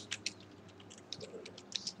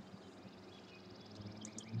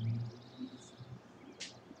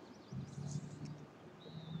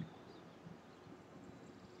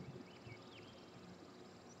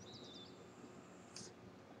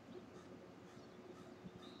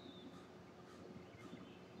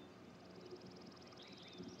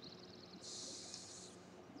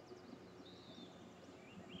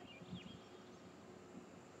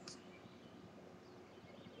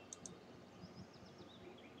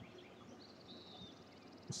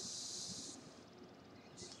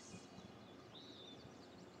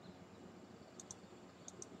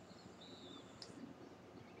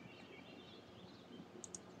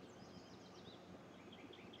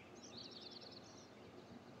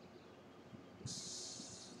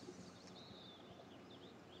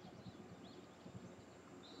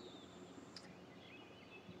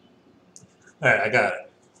 Alright, I got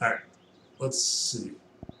it. Alright, let's see.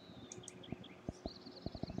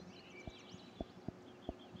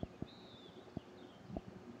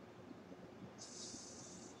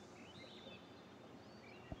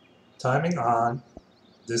 Timing on,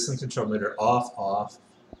 distance control meter off,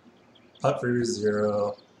 putt for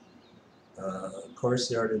 0,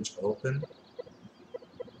 course yardage open,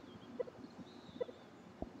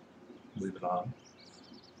 leave it on.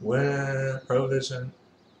 When provision,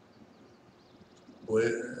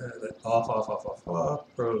 with off,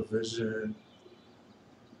 provision,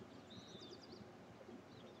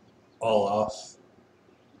 all off.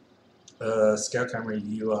 Scout camera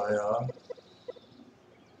UI on.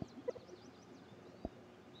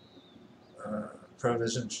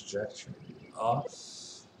 Provision trajectory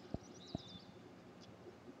off.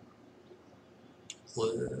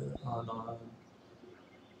 On.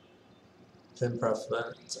 Pin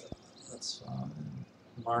preference, that's fine.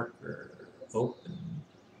 Marker open.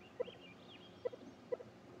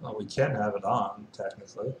 Well, we can have it on,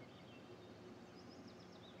 technically.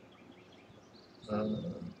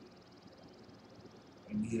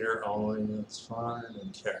 Meter only, that's fine,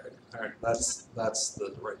 and carry. Alright, that's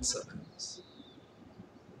the right settings.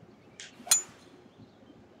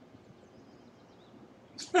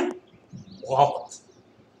 Wow.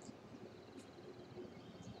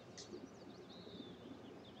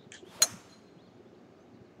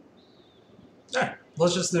 Alright,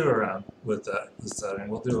 let's just do a round with that this setting.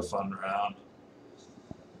 We'll do a fun round.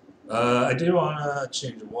 I do want to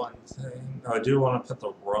change one thing. I do want to put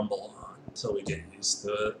the rumble on until we get used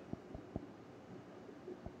to it.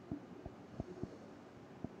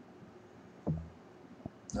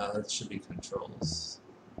 No, that should be controls.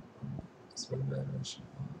 Swing variation.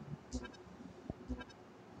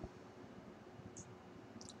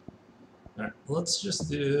 Alright, let's just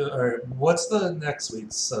do. Alright, what's the next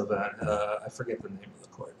week's event? I forget the name of the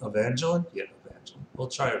court. Evangeline? Yeah, Evangeline. We'll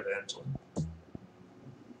try Evangeline.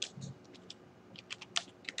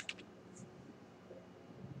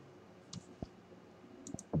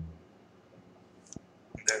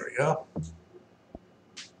 There we go.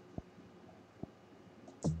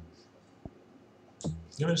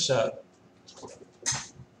 Give it a shot.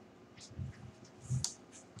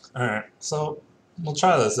 Alright, so we'll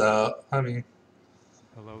try this out. I mean,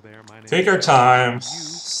 Hello there, my name take our time.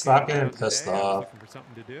 Stop getting pissed off. Looking for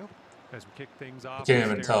something to do as we kick things off. I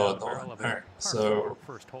can't even staring tell down what the the barrel one. of a Alright, par so four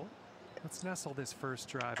first hole. Let's nestle this first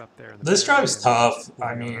drive up there. In the this drive is fairway tough. and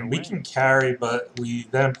I we'll be on mean, our we way. can carry, but we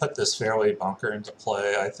then put this fairway bunker into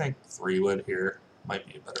play. I think 3-wood here might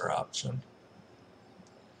be a better option.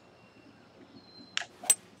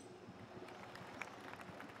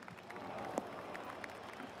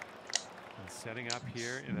 And setting up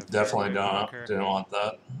here in a Definitely fairway bunker. didn't want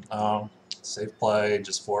that. Safe play,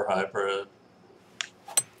 just 4 hybrid.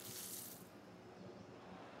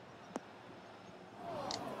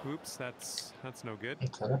 Oops, that's no good.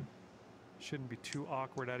 Okay. Shouldn't be too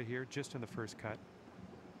awkward out of here, just in the first cut.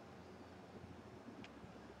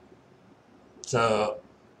 So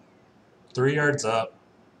 3 yards up.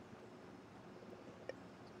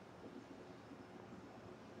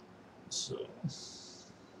 So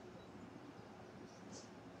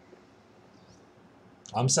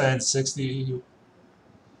I'm saying 60,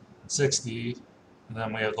 and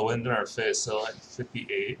then we have the wind in our face, so like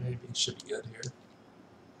 58 maybe should be good here.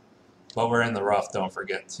 But we're in the rough, don't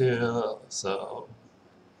forget too. So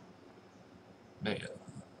maybe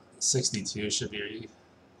 62 should be,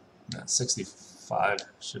 65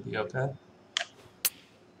 should be okay.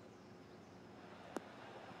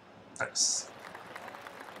 Nice.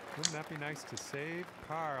 Wouldn't that be nice to save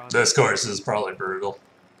par on This course is probably brutal.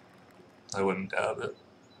 I wouldn't doubt it.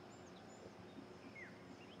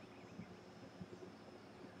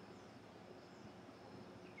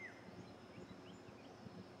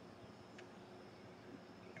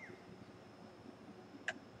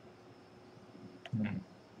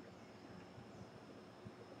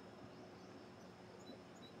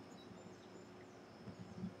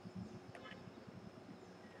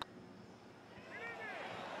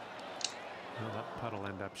 Well, that putt'll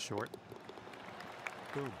end up short.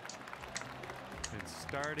 Boom. And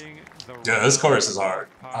starting the Yeah, this round course is hard.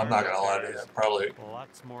 par, I'm not gonna lie to you. there's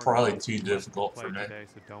lots more Probably golf too left to difficult play for me. today,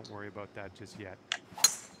 so don't worry about that just yet.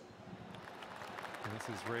 And this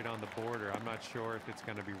is right on the border. I'm not sure if it's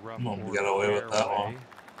going to be rough I'm or gonna get away with that fairway. one.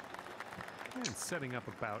 And setting up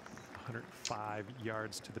about 105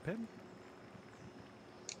 yards to the pin.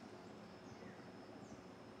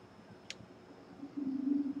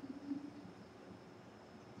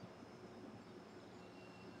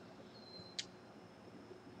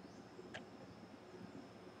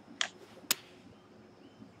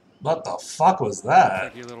 What the fuck was Looks that?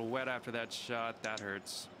 like you're a little wet after that shot. That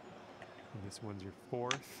hurts. And this one's your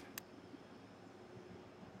fourth.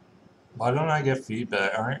 Why don't I get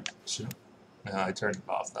feedback? Alright, shoot. Yeah, I turned it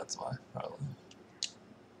off, that's why, probably.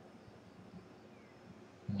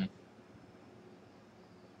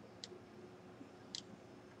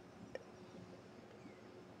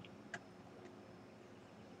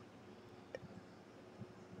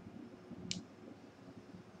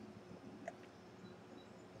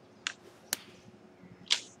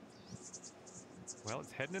 Well,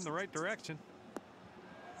 it's heading in the right direction.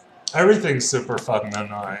 Everything's super fucking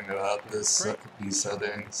annoying about these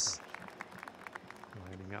settings.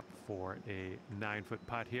 Lining up for a 9-foot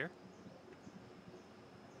putt here.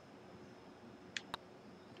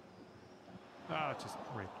 Oh, just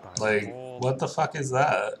right by the Like, hole. what the fuck is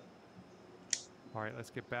that? All right,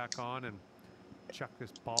 let's get back on and chuck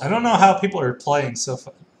this ball. I don't know how people are playing so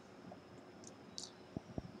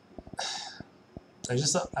I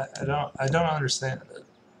don't understand it.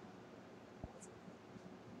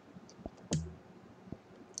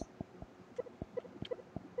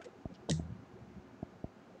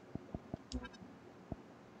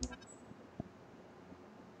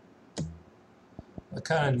 I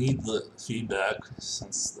kind of need the feedback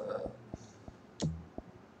since the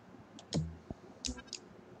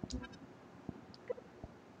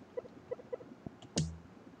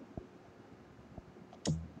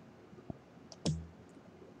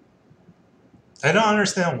I don't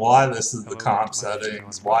understand why this is the Hello, comp my name's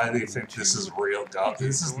settings. John Why Buck, they and think this is two real golf. PGA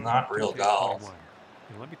This is Tour, not real PGA golf. 21.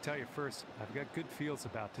 And let me tell you first, I've got good feels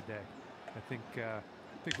about today. I think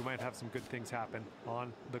we might have some good things happen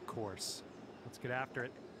on the course. Let's get after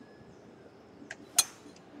it.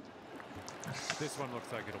 This one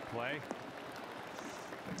looks like it'll play.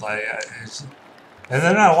 Like, and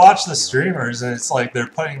then I watch the streamers, and it's like they're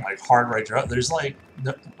putting like hard right draw. There's like,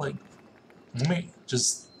 like, let me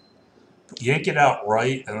just yank it out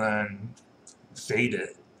right and then fade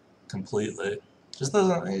it completely. Just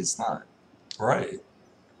doesn't. It's not right.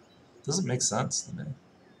 Doesn't make sense to me.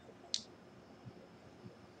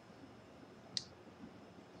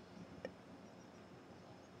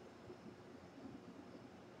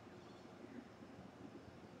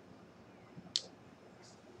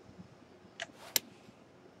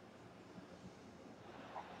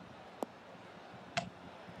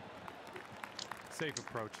 Safe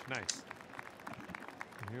approach, nice.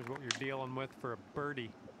 And here's what you're dealing with for a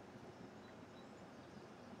birdie.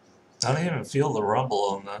 I don't even feel the rumble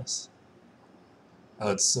on this.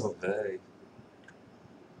 Oh, it's so vague.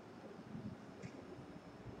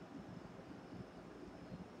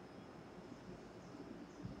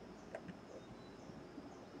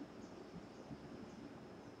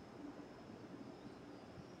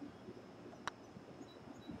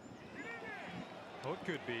 Oh, it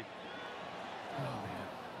could be. Oh, man.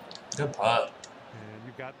 Good putt. And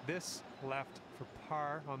you've got this left for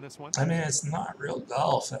par on this one. I mean, it's not real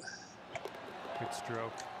golf. Good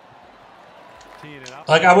stroke. Teeing it up.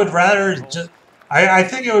 Like, I would rather just... I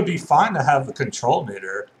think it would be fine to have the control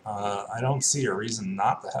meter. I don't see a reason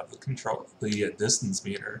not to have the distance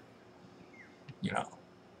meter. You know.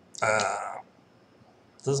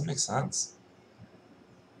 Doesn't make sense.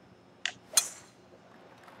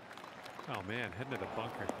 Oh, man, heading to the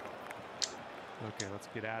bunker. Okay, let's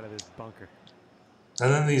get out of this bunker.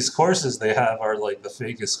 And then these courses they have are like the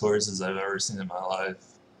fakest courses I've ever seen in my life.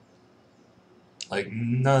 Like,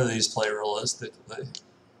 none of these play realistically.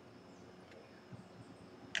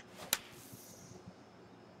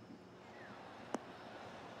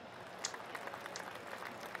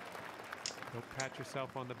 Don't pat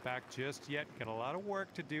yourself on the back just yet. Got a lot of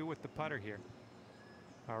work to do with the putter here.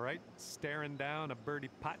 All right, staring down a birdie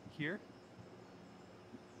putt here.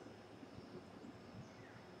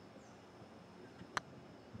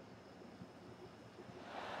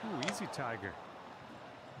 Ooh, easy, Tiger.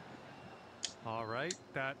 All right,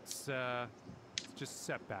 that's just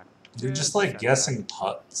setback. You're just like guessing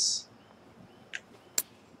putts.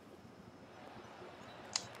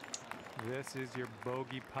 This is your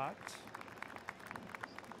bogey putt.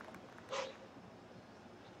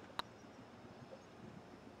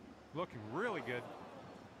 Looking really good.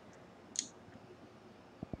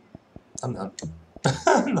 I'm out.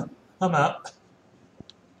 I'm out.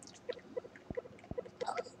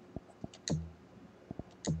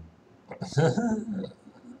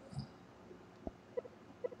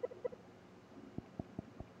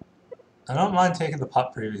 I don't mind taking the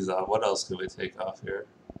putt previews off. What else could we take off here?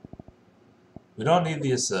 We don't need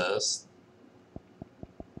the assist.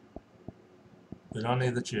 We don't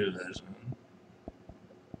need the true vision.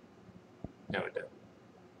 Yeah, we do.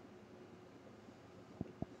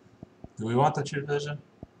 Do we want the true vision?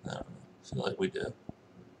 No, I feel like we do.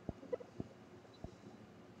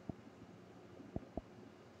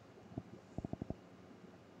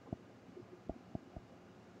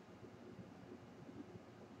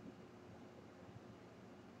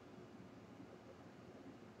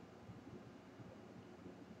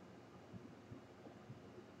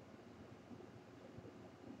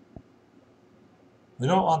 We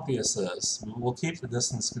don't want the assist. We'll keep the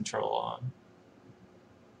distance control on.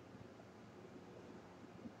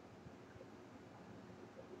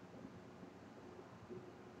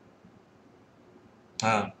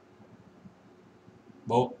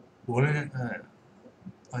 Well, wouldn't it,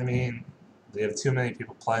 I mean, they have too many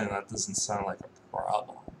people playing. That doesn't sound like a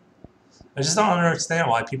problem. I just don't understand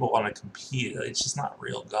why people want to compete. It's just not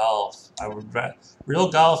real golf. Real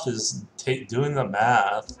golf is doing the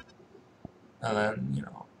math, and then, you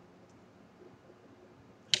know.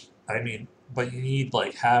 I mean, but you need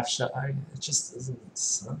like half shot. It just doesn't make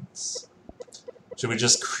sense. Should we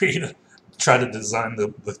just try to design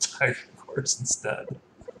the Tiger course instead?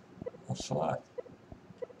 Oh, fuck.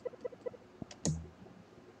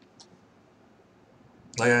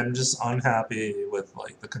 Like, I'm just unhappy with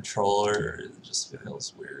like the controller. It just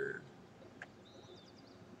feels weird.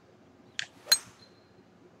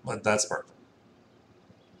 But that's perfect.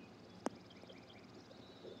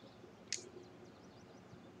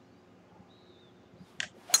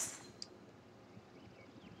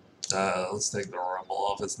 Let's take the rumble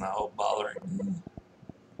off. It's now bothering me.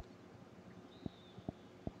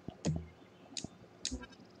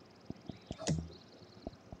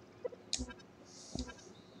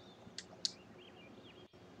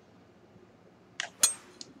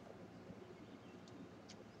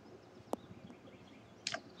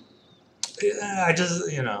 Yeah, I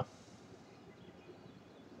just, you know.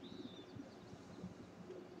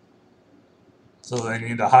 So they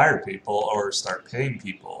need to hire people or start paying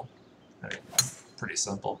people. Pretty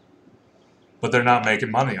simple. But they're not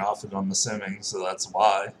making money off it, I'm assuming, so that's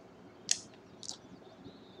why.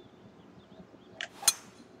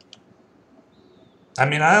 I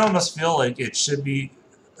mean, I almost feel like it should be,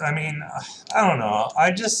 I mean, I don't know.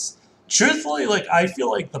 I just, truthfully, like, I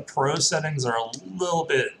feel like the pro settings are a little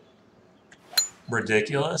bit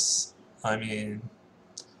ridiculous. I mean,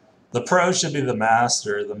 the pro should be the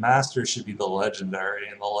master should be the legendary,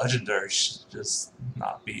 and the legendary should just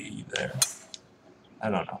not be there. I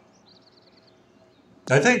don't know.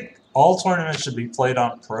 I think all tournaments should be played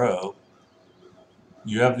on pro.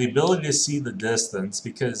 You have the ability to see the distance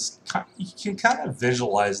because you can kind of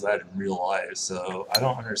visualize that in real life, so I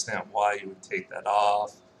don't understand why you would take that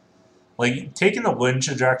off. Like, taking the wind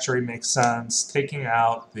trajectory makes sense. Taking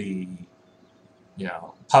out the, you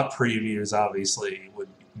know, putt previews obviously would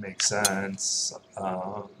make sense.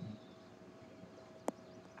 I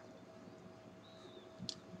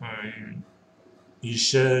mean, you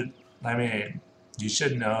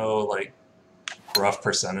should know, like, rough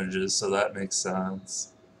percentages, so that makes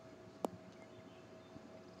sense.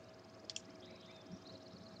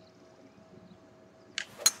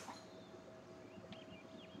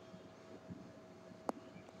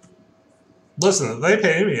 Listen, if they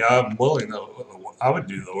pay me, I'm willing to, I would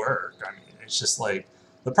do the work. I mean, it's just like,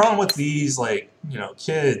 the problem with these, like, you know,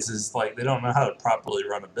 kids is, like, they don't know how to properly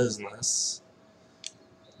run a business.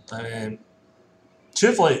 I mean,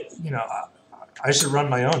 truthfully, you know, I should run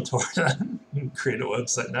my own tour and create a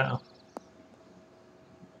website now.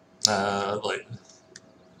 Like,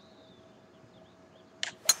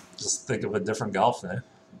 just think of a different golf name.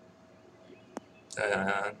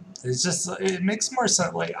 And it's just, it makes more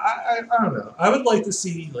sense. Like, I don't know. I would like to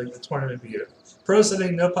see, like, the tournament be a pro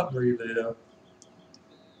setting, no putt review.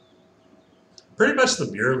 Pretty much the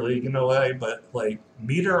beer league in a way, but, like,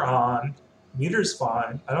 meter on. Meter's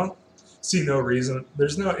fine. I don't see no reason.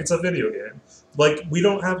 There's no, it's a video game. Like, we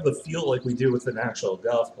don't have the feel like we do with an actual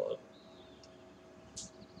golf club.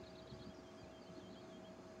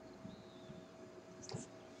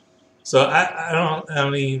 So I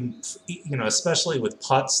mean, you know, especially with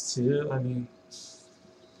putts too. I mean,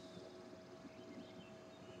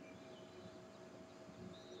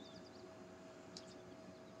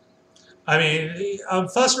 I'm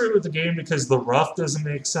frustrated with the game because the rough doesn't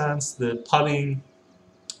make sense. The putting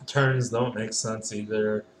turns don't make sense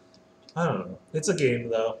either. I don't know. It's a game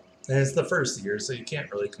though, and it's the first year, so you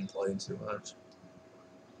can't really complain too much.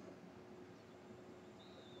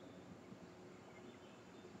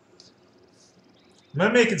 Am I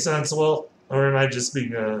making sense, Will? Or am I just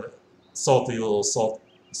being a salty little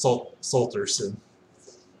salterson?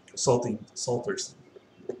 Salty salterson.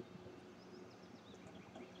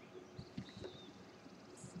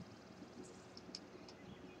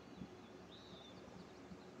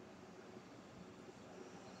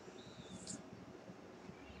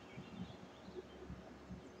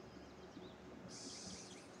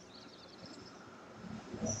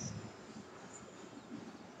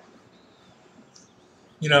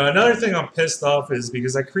 You know, another thing I'm pissed off is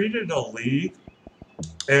because I created a league,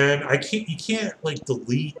 and you can't like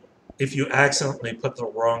delete if you accidentally put the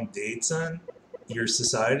wrong dates in your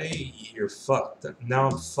society. You're fucked. Now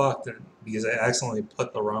I'm fucked because I accidentally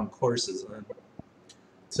put the wrong courses in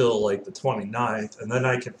till like the 29th, and then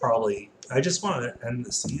I could probably. I just want to end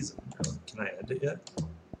the season. Can I end it yet?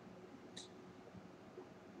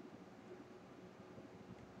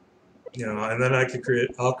 You know, and then I could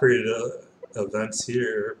create. I'll create events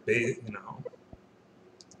here. You know.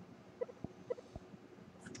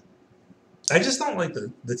 I just don't like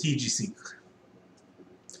the TGC.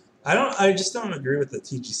 I just don't agree with the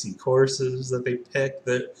TGC courses that they pick.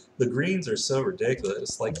 The greens are so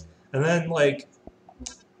ridiculous. Like, and then like,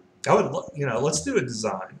 I would, you know, let's do a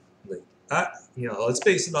design. Like, you know, let's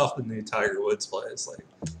base it off the new Tiger Woods place. Like,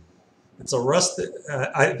 it's a rustic.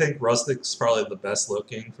 I think rustic's probably the best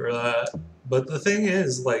looking for that. But the thing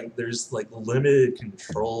is, like, there's like limited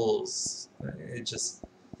controls. It just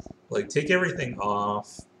like take everything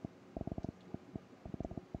off.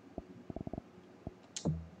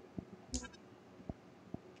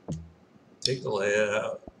 Take the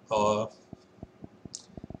layout off.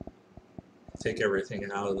 take everything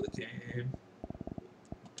out of the game.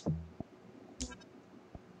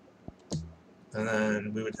 And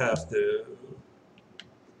then we would have to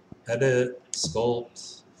edit,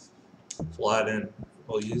 sculpt, flatten.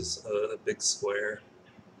 We'll use a big square.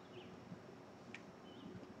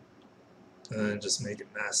 And then just make it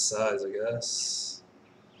mass size, I guess.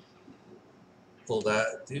 Will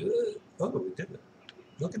that do it? Oh, we did it.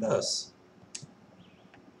 Look at us.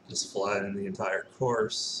 Just flatten the entire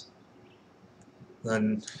course.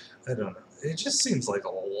 Then, I don't know. It just seems like a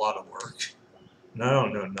lot of work. And I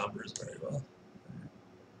don't know numbers very well.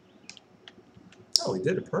 Oh, we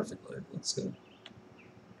did it perfectly. Looks good.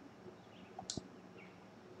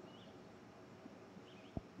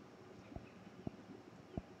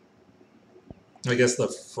 I guess the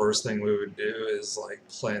first thing we would do is like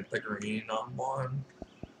plant the green on one.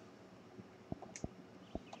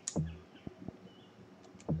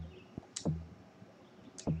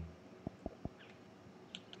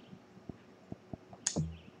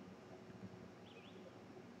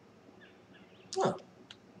 Oh,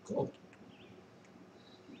 cool.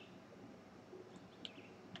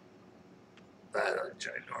 That on a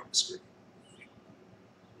ginormous screen.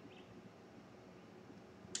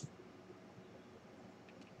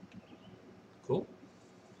 Cool.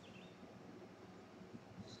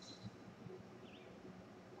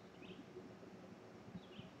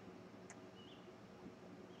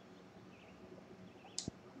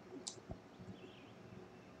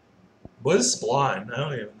 What is spline? I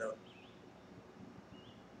don't even know.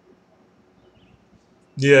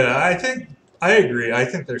 Yeah, I agree. I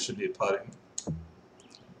think there should be a putting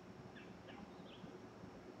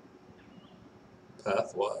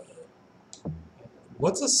path.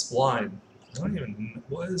 What's a spline? I don't even know.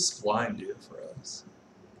 What does spline do for us?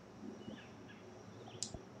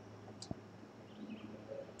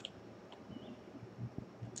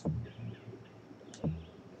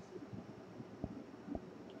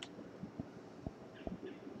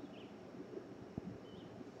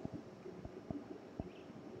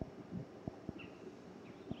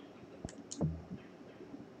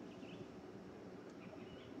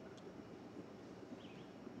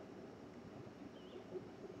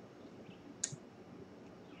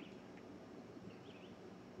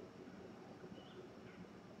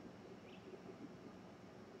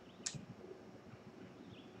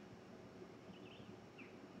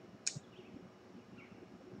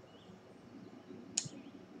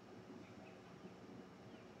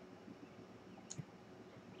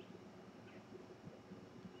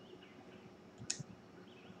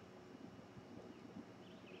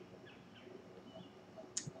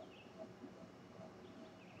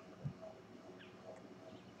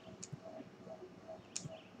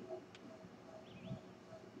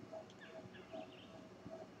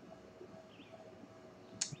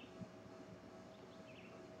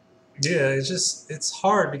 Yeah, it's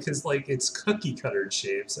hard because like it's cookie cutter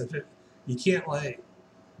shapes. You can't like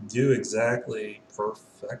do exactly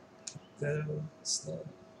perfecto stuff.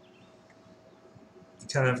 You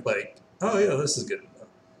kind of like, oh yeah, this is good enough.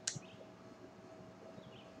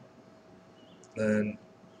 Then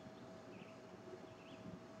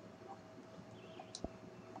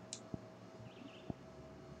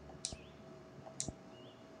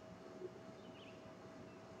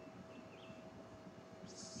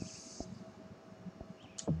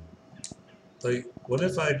like, what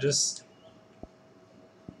if I just,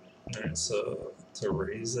 alright, so to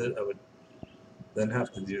raise it, I would then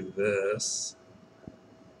have to do this.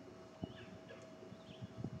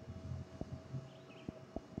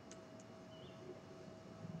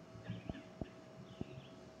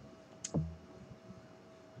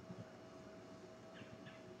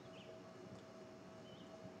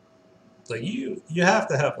 Like you have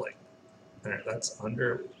to have like, alright, that's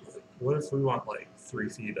under. What if we want like 3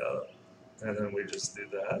 feet up, and then we just do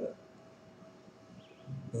that?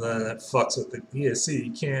 And then that fucks with the ESC.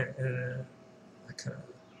 You can't. I kind of.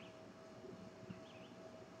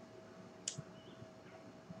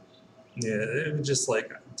 Yeah, it was just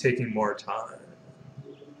like taking more time.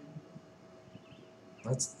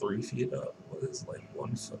 That's 3 feet up. What is like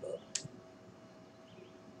 1 foot up?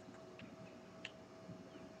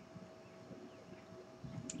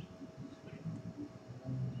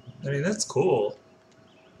 I mean, that's cool.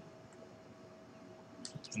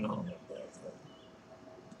 No.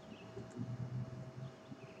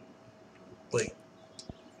 Like,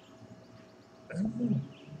 I don't know.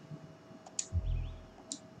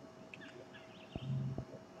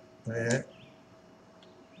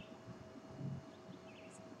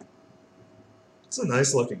 It's a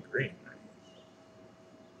nice looking green.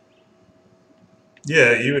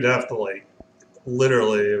 Yeah, you would have to like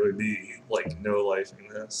literally it would be like no life in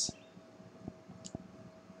this.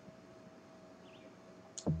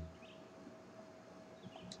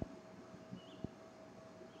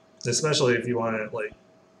 Especially if you want to like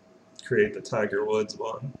create the Tiger Woods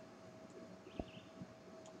one.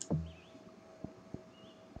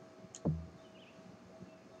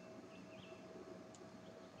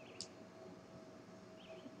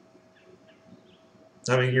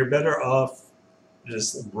 I mean, you're better off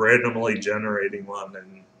just randomly generating one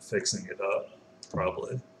and fixing it up,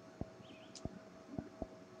 probably.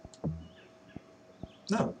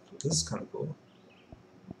 No, this is kind of cool.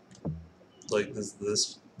 Like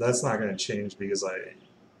that's not going to change because I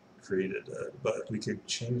created it, but we could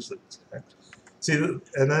change the text. See,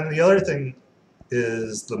 and then the other thing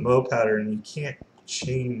is the mow pattern. You can't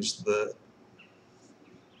change the,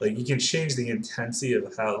 like, you can change the intensity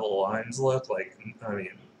of how the lines look. Like, I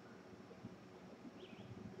mean,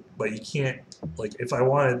 but you can't, like, if I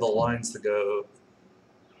wanted the lines to go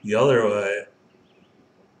the other way,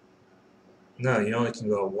 no, you only can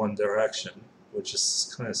go one direction, which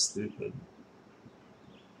is kind of stupid.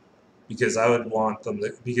 Because I would want them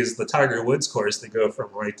to, because the Tiger Woods course, they go from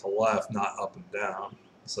right to left, not up and down.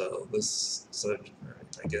 So this, so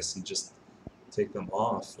I guess you just take them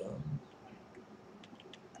off.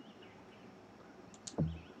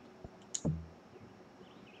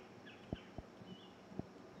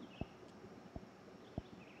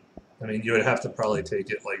 I mean, you would have to probably take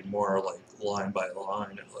it like more like line by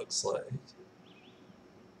line, it looks like.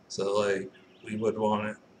 So like, we would want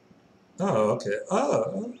it. Oh, okay.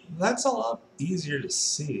 Oh, that's a lot easier to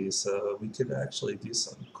see. So we could actually do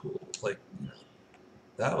something cool. Like, you know,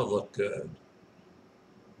 that would look good.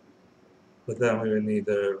 But then we would need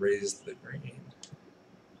to raise the green.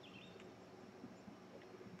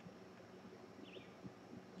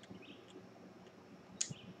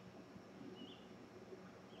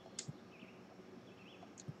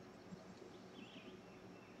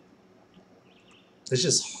 It's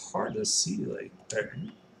just hard to see, like, there.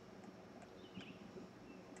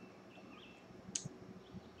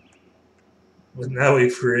 But now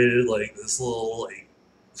we've created, like, this little, like,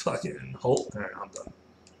 fucking hole. Alright, I'm done.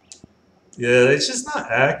 Yeah, it's just not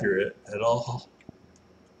accurate at all.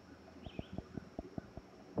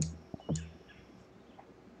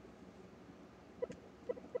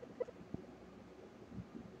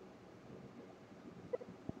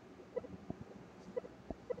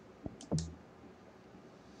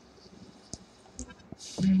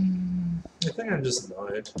 I think I'm just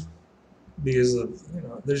annoyed because of, you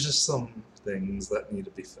know, there's just some things that need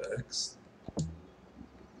to be fixed.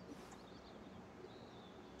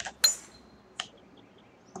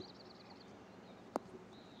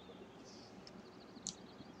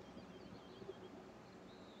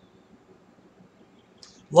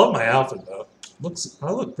 Love my outfit though.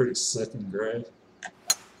 I look pretty sick in gray.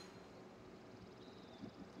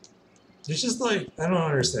 It's just like, I don't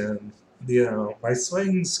understand. You know, my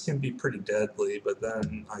swings can be pretty deadly, but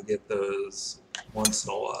then I get those once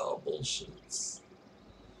in a while bullshits.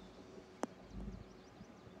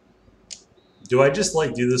 Do I just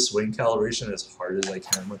like do the swing calibration as hard as I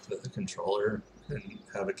can with the controller and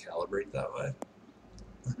have it calibrate that way?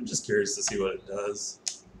 I'm just curious to see what it does.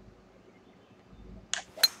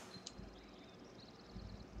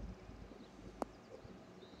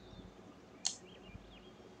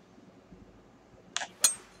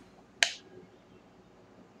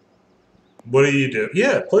 What do you do?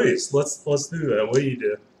 Yeah, please. Let's do that. What do you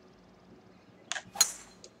do?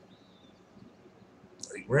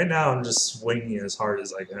 Like, right now, I'm just swinging as hard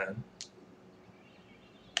as I can.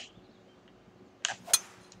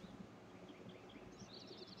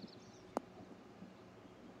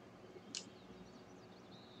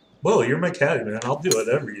 Whoa, you're my caddy, man. I'll do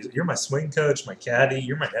whatever. You're my swing coach, my caddy.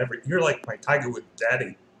 You're like my Tiger Woods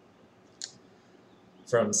daddy.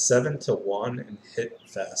 From 7 to 1 and hit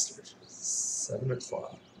faster. 7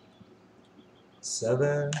 o'clock.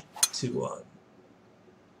 7 to 1.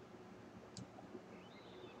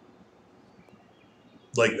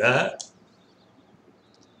 Like that?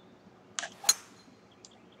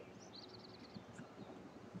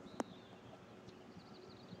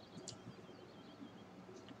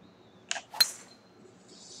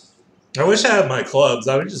 I wish I had my clubs.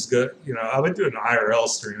 I would just go, you know, I would do an IRL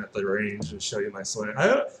stream at the range and show you my swing.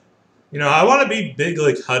 You know, I want to be big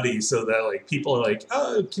like Huddy so that like people are like,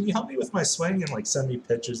 oh, can you help me with my swing and like send me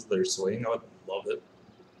pictures of their swing? I would love it.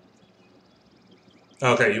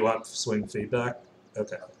 Okay, you want swing feedback?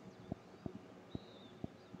 Okay.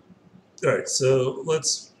 All right, so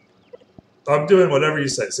I'm doing whatever you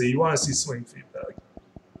say. So you want to see swing feedback.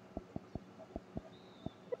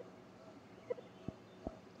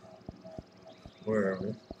 Where are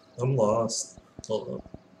we? I'm lost. Hold on.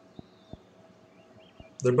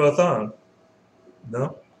 They're both on.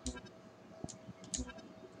 No?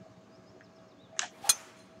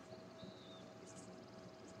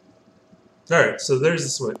 Alright, so there's the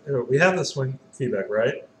swing. We have the swing feedback,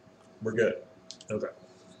 right? We're good. Okay.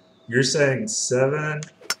 You're saying 7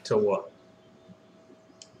 to what?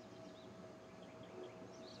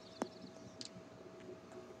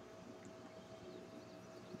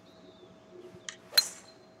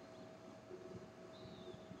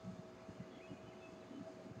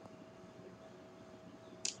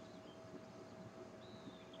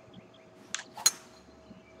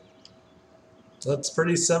 That's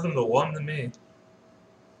pretty 7 to 1 to me.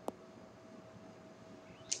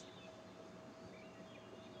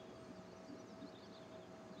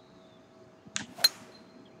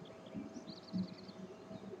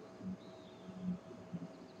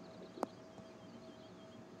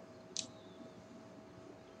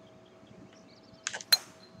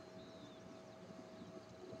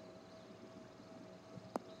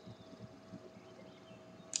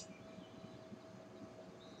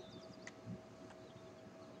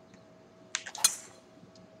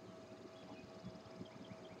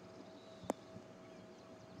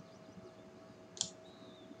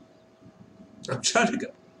 I'm trying to go.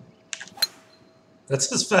 That's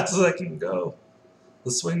as fast as I can go.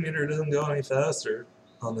 The swing meter doesn't go any faster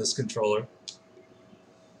on this controller.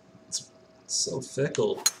 It's so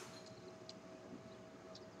fickle.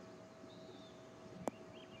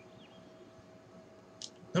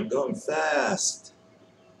 I'm going fast.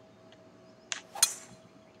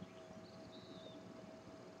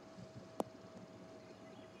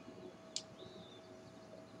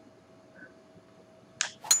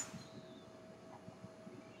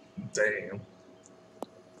 Damn.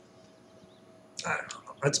 I don't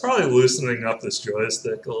know. It's probably loosening up this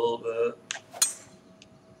joystick a little bit.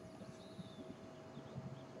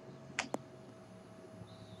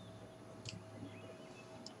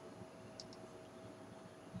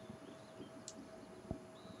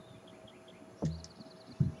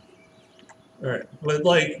 Alright, but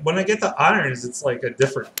like, when I get the irons, it's like a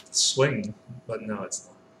different swing, but no, it's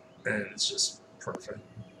not. And it's just perfect.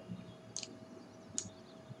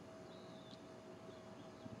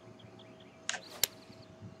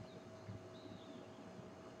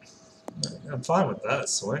 I'm fine with that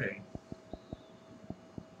swing.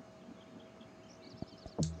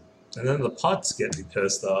 And then the putts get me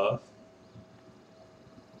pissed off.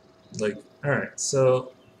 Like, alright,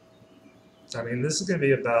 so, I mean, this is going to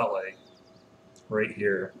be about, like, right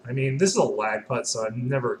here. I mean, this is a lag putt, so I'm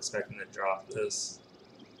never expecting to drop this.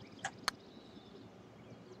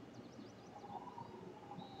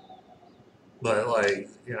 But, like,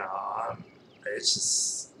 you know, it's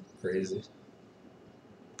just crazy.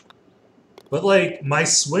 But, like, my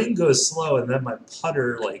swing goes slow, and then my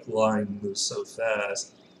putter, like, line moves so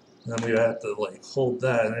fast. And then we have to, like, hold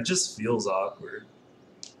that, and it just feels awkward.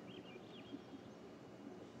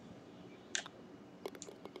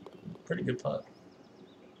 Pretty good putt.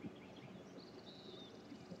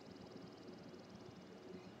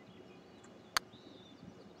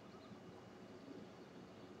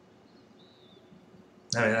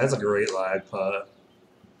 I mean, that's a great lag putt.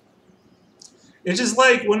 It's just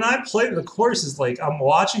like when I play the course, it's like I'm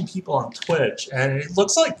watching people on Twitch, and it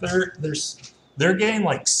looks like they're getting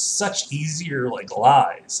like such easier like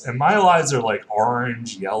lies, and my lies are like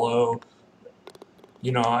orange, yellow.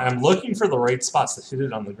 You know, I'm looking for the right spots to hit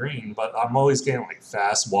it on the green, but I'm always getting like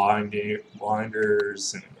fast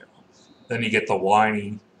winders, and you know, then you get the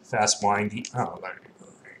whiny, fast windy. Oh, there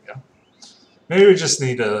you go. Maybe we just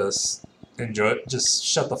need to enjoy it. Just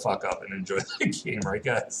shut the fuck up and enjoy the game, right,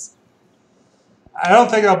 guys? I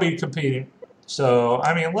don't think I'll be competing. So,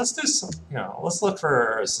 I mean, let's do some, you know, let's look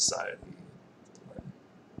for a society.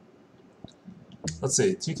 Let's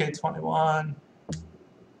see, 2K21.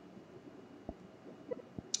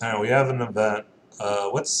 Alright, we have an event.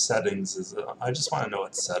 What settings is it? I just want to know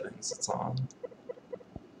what settings it's on.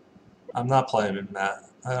 I'm not playing in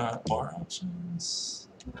that. More options.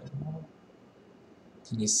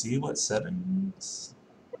 Can you see what settings?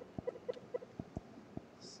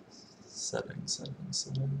 Settings.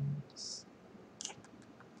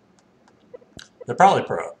 They're probably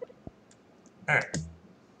pro. Alright.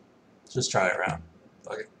 Just try it around.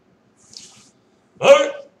 Okay.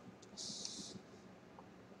 Okay.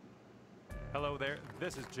 Hello there,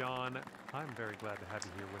 this is John. I'm very glad to have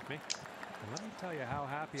you here with me. And let me tell you how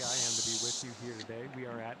happy I am to be with you here today. We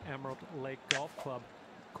are at Emerald Lake Golf Club.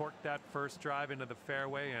 Cork that first drive into the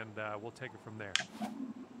fairway, and we'll take it from there.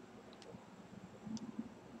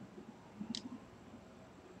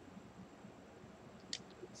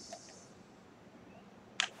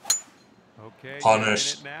 Okay,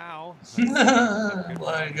 Punish. you're in it now.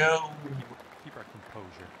 Let it go. Keep our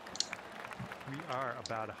composure. We are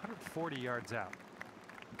about 140 yards out.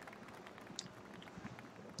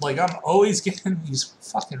 Like, I'm always getting these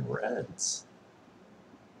fucking reds.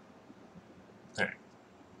 There.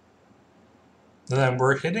 And then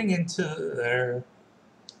we're hitting into there.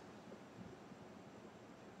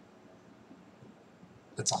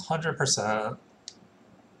 It's 100%.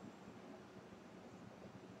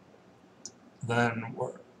 Then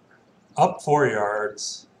we're up 4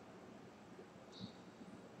 yards.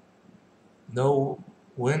 No,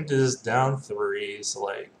 wind is down 3, so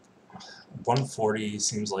like 140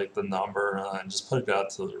 seems like the number, and just put it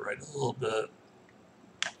out to the right a little bit.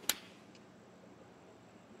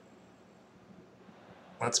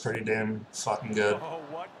 That's pretty damn fucking good. Oh,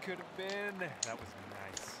 what could have been? That was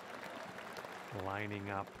nice.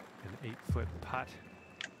 Lining up an 8-foot putt.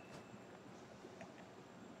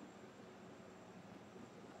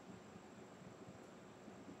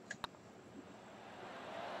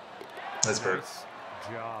 Nice bird. Nice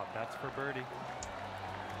job. That's for birdie.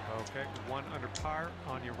 Okay, 1 under par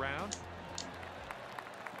on your round.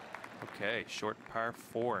 Okay, short par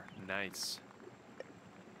 4. Nice.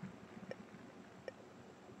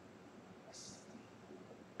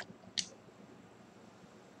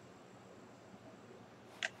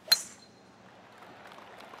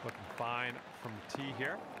 Looking fine from the tee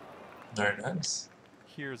here. Very nice.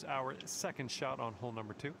 Here's our second shot on hole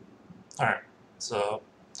number 2. All right, so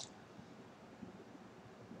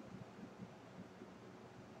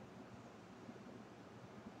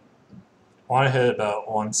I want to hit about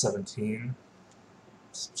 117.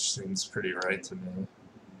 Seems pretty right to me.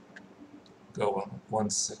 Go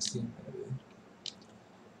 116 maybe.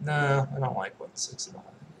 No, I don't like 169.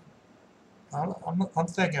 I'm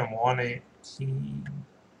thinking 118.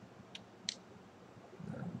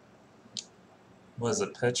 Was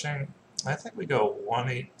it pitching? I think we go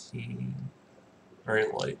 118.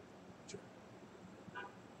 Very light.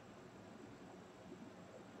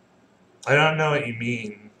 I don't know what you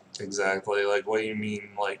mean exactly. Like, what you mean,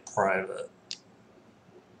 like, private?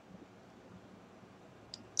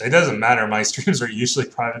 It doesn't matter. My streams are usually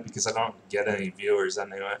private because I don't get any viewers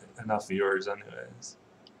anyway. Enough viewers anyways.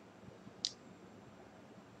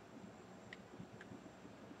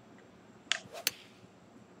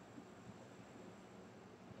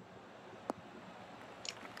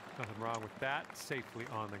 Nothing wrong with that. Safely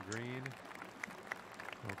on the green.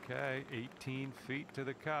 Okay, 18 feet to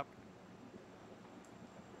the cup.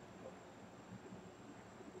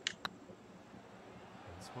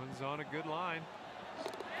 This one's on a good line.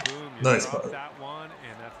 Boom, you Nice drop putt. that one,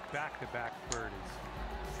 and that's back-to-back birdies.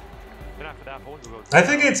 Then after that hole, you go I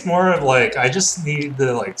think it's more of like, I just need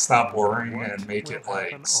to like stop worrying and make it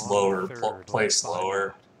like slower, play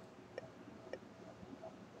slower.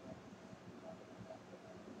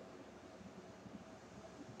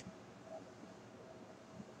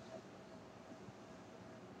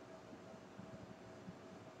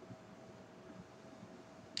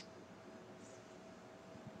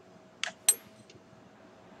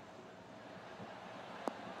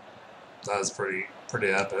 That was pretty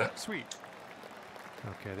epic. Sweet.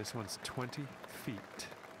 Okay, this one's 20 feet.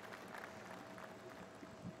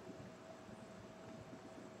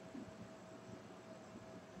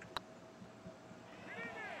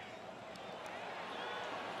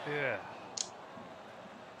 Yeah.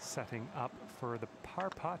 Setting up for the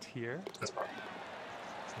par putt here. That's fine.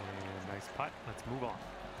 And nice putt. Let's move on.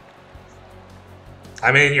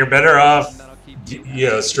 I mean, you're better off, you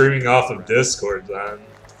know, streaming off of Discord then.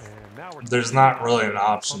 There's not really an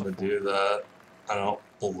option to do that, I don't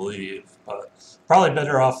believe, but probably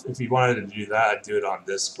better off if you wanted to do that, do it on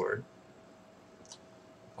Discord.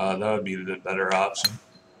 That would be the better option.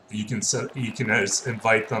 You can just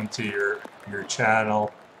invite them to your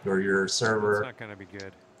channel or your server. It's not gonna be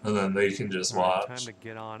good. And then they can just watch. Time to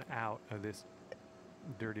get on out of this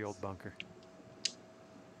dirty old bunker.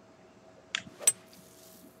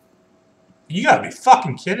 You gotta be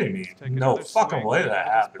fucking kidding me. Take No another fucking swing. way Get that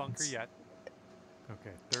out of this bunker happens. yet.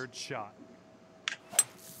 Okay, third shot.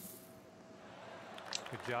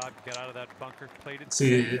 Good job. Get out of that bunker. Played it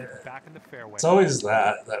See, safe, back in the fairway. It's always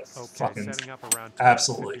that fucking setting up around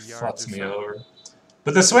absolutely 250 yards fucks or me so. over.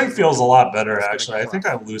 But the swing feels a lot better, It's gonna actually. go I think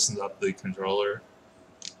I loosened up the controller.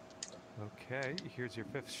 Okay, here's your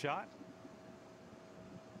 5th shot.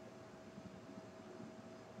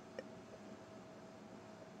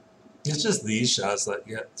 It's just these shots that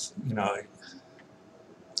get, you know,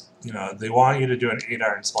 they want you to do an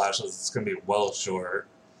 8-iron splashes. It's going to be well short.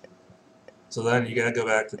 So then you got to go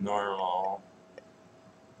back to normal.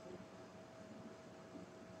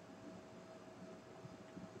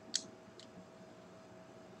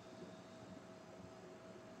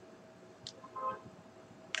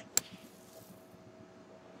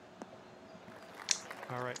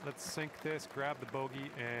 All right, let's sink this, grab the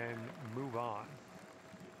bogey, and move on.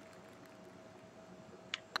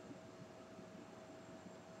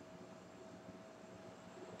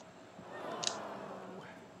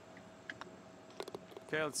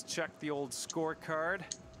 Okay, let's check the old scorecard.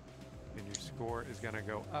 And your score is going to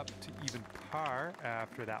go up to even par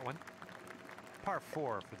after that one. Par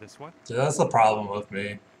 4 for this one. Yeah, that's the problem with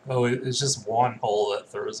me. Oh, it's just one hole that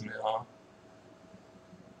throws me off.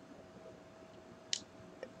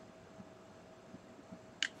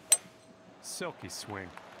 Silky swing.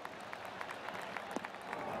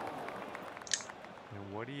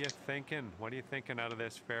 And what are you thinking? What are you thinking out of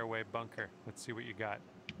this fairway bunker? Let's see what you got.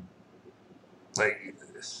 Like,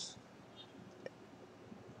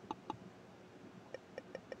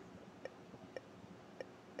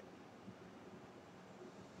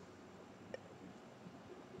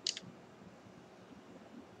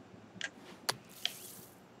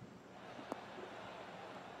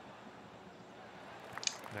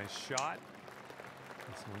 Nice shot.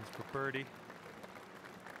 This one's for birdie.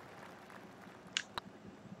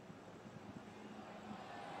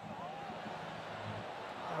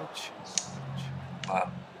 Ouch.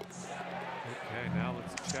 wow. Okay, now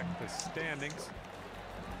let's check the standings.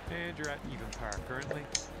 And you're at even par currently.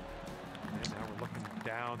 And now we're looking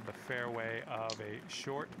down the fairway of a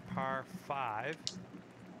short par 5.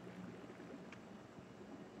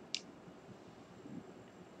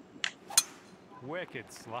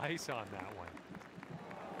 Wicked slice on that one.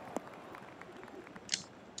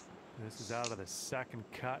 This is out of the second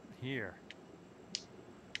cut here.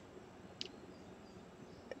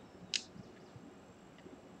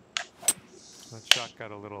 That shot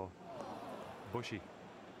got a little bushy.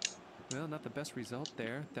 Well, not the best result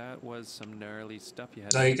there. That was some gnarly stuff you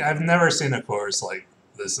had. Like, I've never seen a course like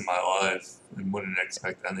this in my life and wouldn't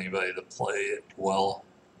expect anybody to play it well.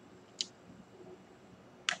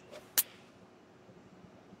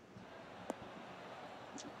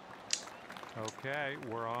 Okay,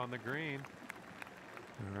 we're on the green.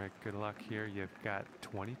 All right, good luck here. You've got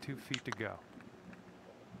 22 feet to go.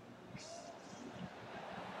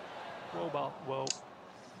 Whoa, ball, whoa.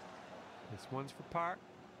 This one's for par.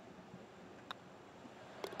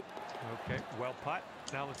 Okay, well putt.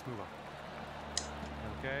 Now let's move on.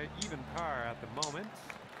 Okay, even par at the moment.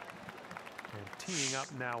 And teeing up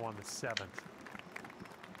now on the 7th.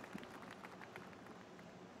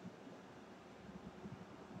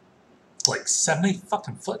 Like 70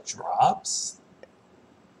 fucking foot drops.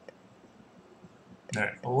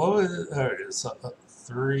 Alright, what was it? Alright, so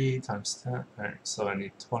 3 times 10. Alright, so I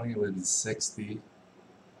need 20 would be 60.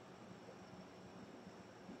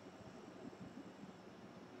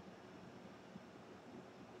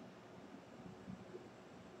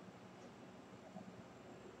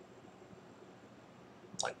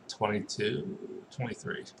 Like 22,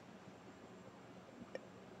 23.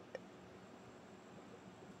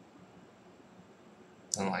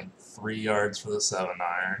 And like 3 yards for the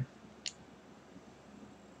 7-iron.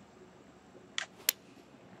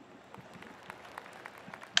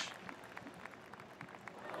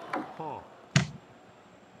 Huh.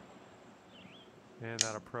 And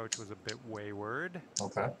that approach was a bit wayward.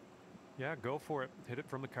 Okay. Yeah, go for it. Hit it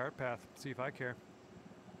from the cart path. See if I care.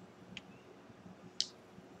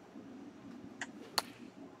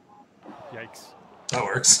 Yikes. That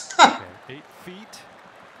works. Okay, 8 feet.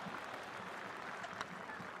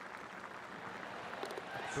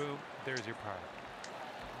 Boom, there's your par.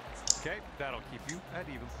 Okay, that'll keep you at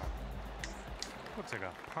even par. Looks like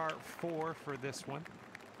a par 4 for this one.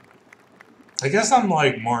 I guess I'm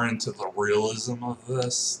like more into the realism of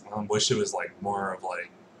this. I wish it was like more of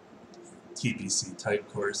like TPC type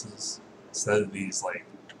courses instead of these like,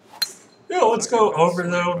 yo, let's go over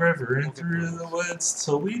the river and through the woods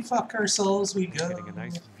till we fuck ourselves we go. Getting a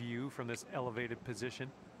nice view from this elevated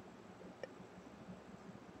position.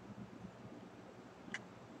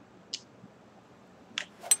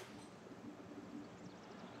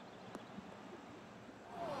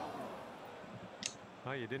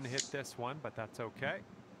 Well, you didn't hit this one, but that's okay.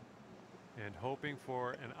 And hoping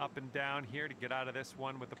for an up and down here to get out of this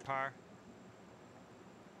one with a par.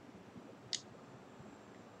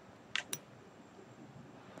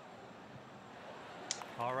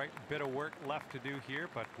 All right, bit of work left to do here,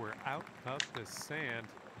 but we're out of the sand.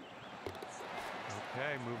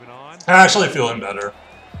 Okay, moving on. I'm actually feeling better.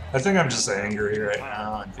 I think I'm just angry right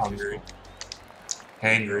now. I'm hungry.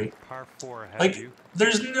 Hangry. Par 4 ahead Like, of you.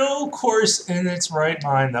 there's no course in its right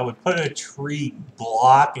mind that would put a tree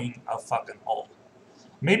blocking a fucking hole.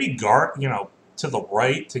 Maybe you know, to the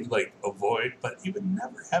right to like avoid, but you would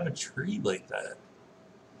never have a tree like that.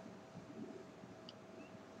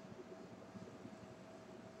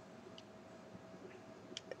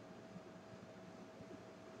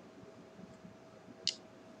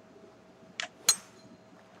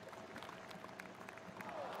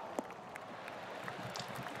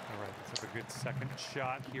 a good second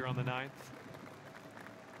shot here on the 9th.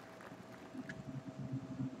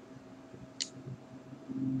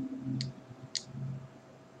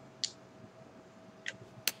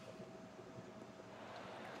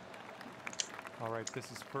 All right,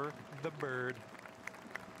 this is for the bird.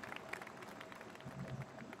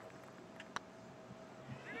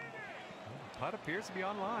 Putt appears to be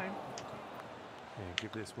online. And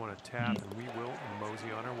give this one a tap, and we will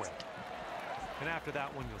mosey on our way. And after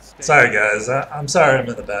that one, you'll stay. Sorry, guys. I'm sorry I'm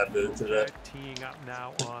in a bad mood today. Teeing up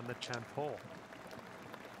now on the 10th hole.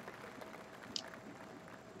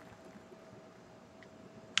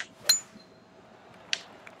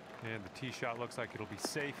 And the tee shot looks like it'll be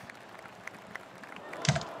safe.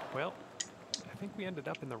 Well, I think we ended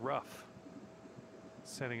up in the rough.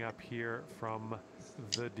 Setting up here from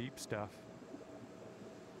the deep stuff.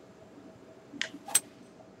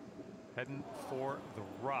 Heading for the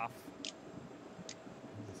rough.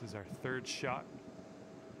 This is our 3rd shot.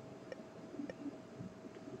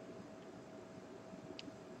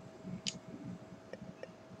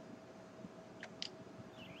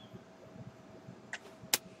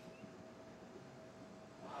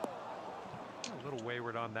 A little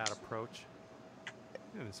wayward on that approach.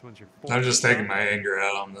 Yeah, this one's your 4th. I'm just taking my anger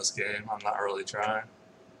out on this game. I'm not really trying.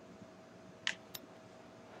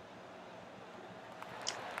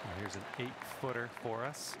 And here's an 8-footer for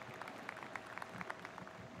us.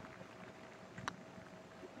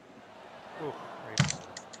 Oh, great.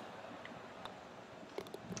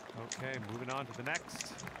 Okay, moving on to the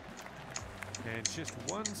next. And just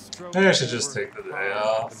one stroke. Maybe I should just take the day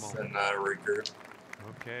off and regroup.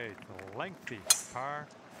 Okay, the lengthy par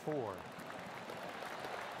 4.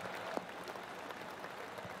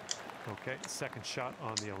 Okay, second shot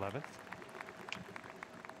on the 11th.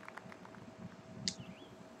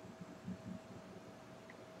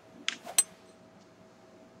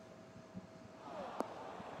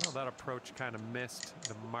 Well, that approach kind of missed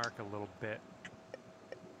the mark a little bit.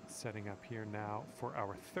 Setting up here now for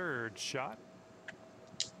our 3rd shot.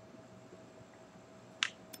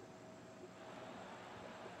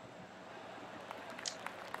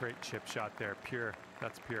 Great chip shot there, pure.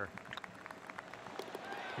 That's pure.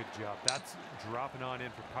 Good job. That's dropping on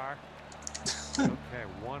in for par. Okay,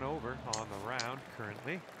 1 over on the round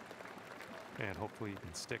currently. And hopefully you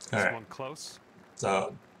can stick this one close.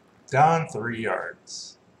 So, down 3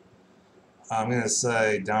 yards. I'm going to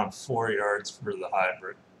say down 4 yards for the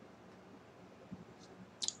hybrid.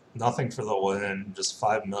 Nothing for the win, just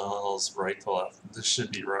 5 mils right to left. This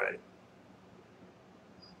should be right.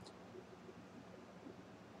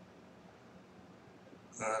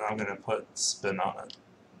 And I'm going to put spin on it.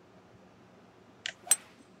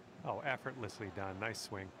 Oh, effortlessly done. Nice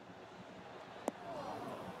swing.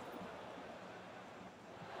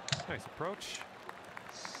 Nice approach.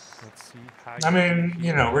 Let's see how. I mean,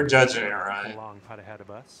 you know, we're judging it right. A long putt ahead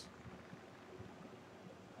of us.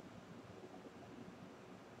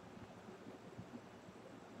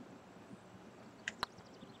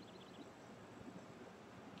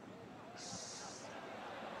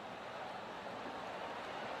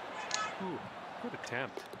 Ooh, good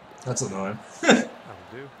attempt. That's annoying. That'll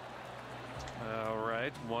do. All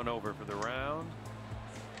right, 1 over for the round.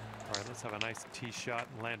 All right, let's have a nice tee shot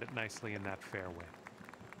and land it nicely in that fairway.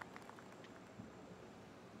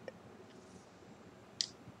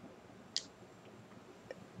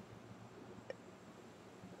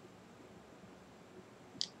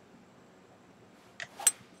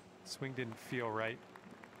 Swing didn't feel right.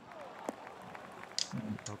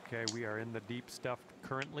 Okay, we are in the deep stuff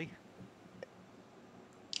currently.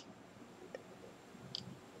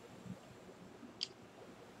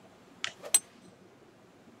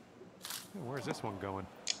 Where's this one going?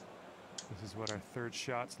 This is what our 3rd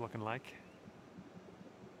shot's looking like.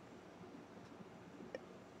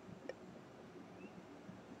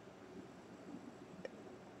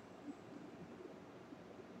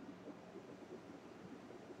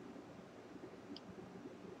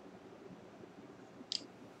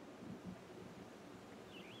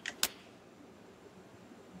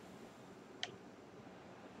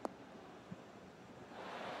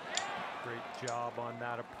 Great job on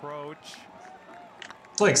that approach.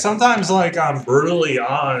 Like sometimes like I'm brutally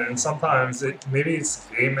on and sometimes maybe it's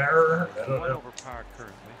game error. I don't 1 know. over par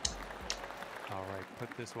currently. All right,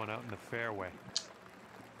 put this one out in the fairway.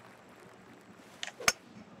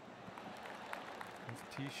 This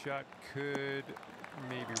tee shot could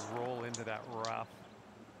maybe roll into that rough.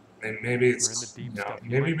 And maybe We're in it's the deep you know, stuff. You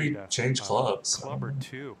maybe might we need a change clubs. Club or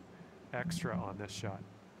 2 extra on this shot.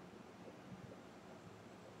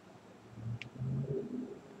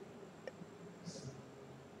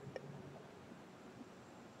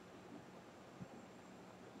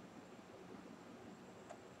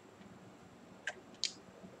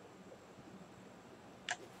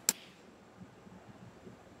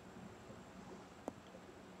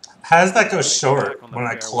 How does that go Right, short back on the when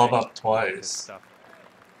I fairway. club up Good twice? stuff.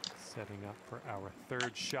 Setting up for our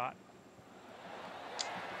third shot.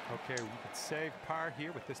 Okay, we could save par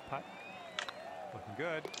here with this putt. Looking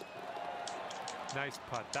good. Nice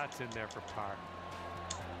putt. That's in there for par.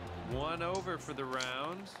 1 over for the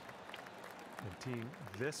round. And team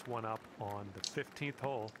this one up on the 15th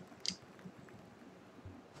hole.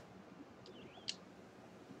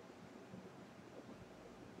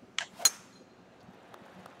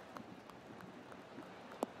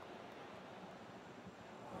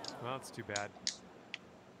 Well, it's too bad.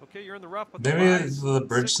 Okay, you're in the rough with Maybe the lies. the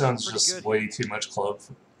Bridgestone's Pretty just good way here. too much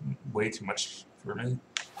way too much for me.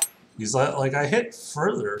 He's like I hit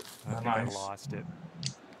further I than think I I. lost it.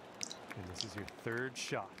 And this is your third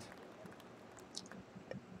shot.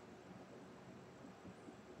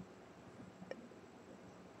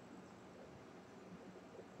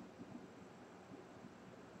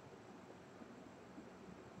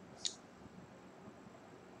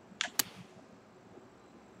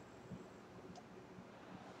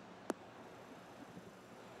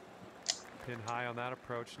 Pin high on that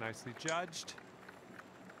approach, nicely judged.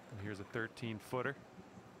 And here's a 13-footer.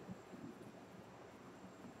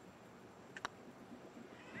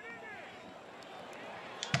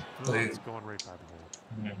 Oh, it's going right by the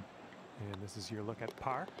hole. Yeah. And this is your look at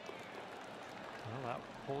par. Well, that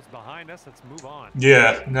hole's behind us. Let's move on.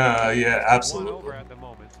 Yeah, no, yeah, One absolutely. over at the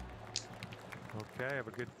moment. Okay, I have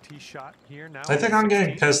a good tee shot here now. I think I'm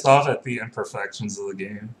getting pissed off at the imperfections of the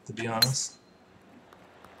game, to be honest.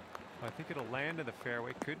 I think it'll land in the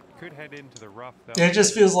fairway. Could head into the rough though. It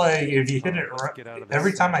just feels like if you hit it Let's get out of this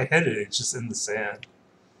every time sand. I hit it, it's just in the sand.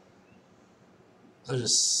 It's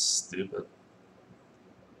just stupid.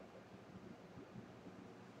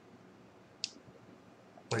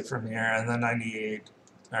 Like from here, and then I need.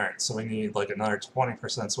 All right, so we need like another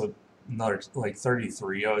 20%. So another like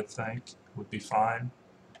 33, I would think would be fine.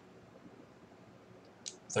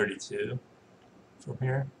 32 from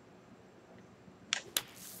here.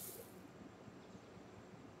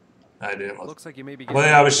 I didn't look. Looks like you may be. Well,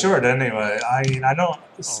 yeah, I was short anyway. I mean, I don't.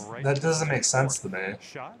 All right, That doesn't make sense to me.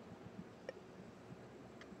 Shot.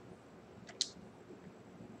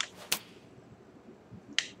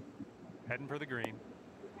 Heading for the green.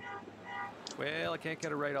 Well, I can't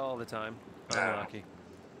get it right all the time. Yeah. Unlucky.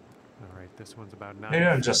 All right, this one's about 9. Maybe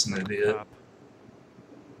I'm just an idiot. Up.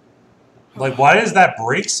 Like, why does that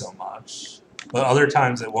break so much? But other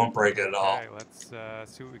times it won't break at all. Okay, let's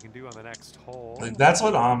see what we can do on the next hole. Like, that's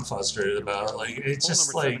what I'm frustrated about. Like, it's Hole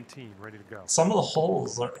just number like 17, ready to go. some of the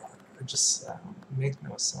holes are just make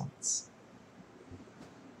no sense.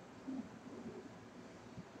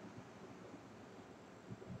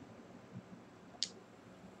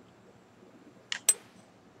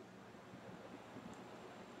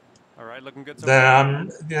 All right, looking good so Then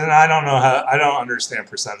far. then I don't know how. I don't understand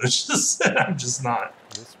percentages. I'm just not.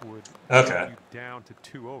 This would Okay. put you down to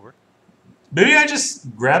 2 over. Maybe I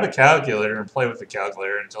just grab a calculator and play with the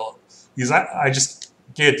calculator until because I just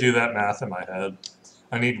can't do that math in my head.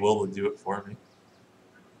 I need Will to do it for me.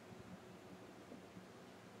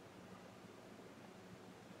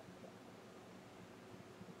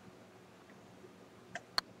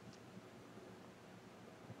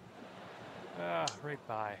 Right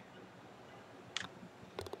by.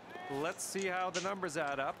 Let's see how the numbers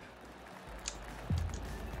add up.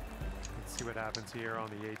 Let's see what happens here on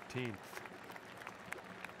the 18th.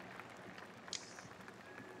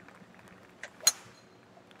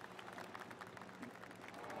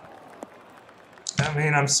 I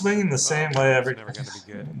mean, I'm swinging the same way every. Never going to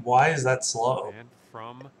be good. Why is that slow? And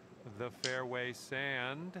from the fairway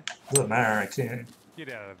sand. Doesn't matter. I can't.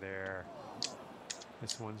 Get out of there.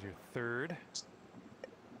 This one's your third.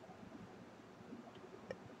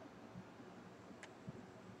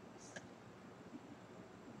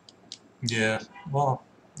 Yeah. Well,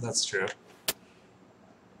 that's true.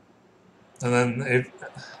 And then if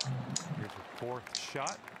Here's your fourth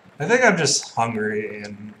shot. I think I'm just hungry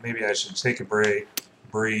and maybe I should take a break,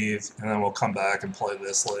 breathe, and then we'll come back and play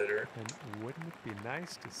this later. And wouldn't it be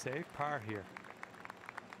nice to save par here?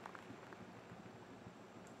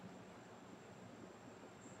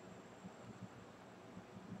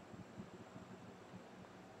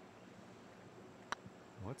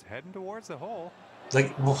 Well, it's heading towards the hole.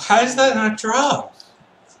 Like, well, how does that not drop?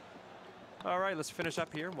 All right, let's finish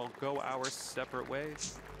up here. We'll go our separate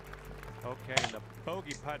ways. Okay, and the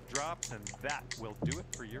bogey putt drops, and that will do it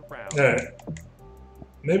for your round. Alright.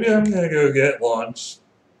 Maybe I'm gonna go get lunch.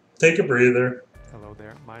 Take a breather. Hello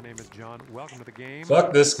there. My name is John. Welcome to the game.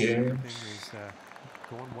 Fuck this game. Everything is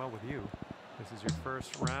going well with you. This is your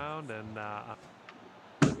first round, and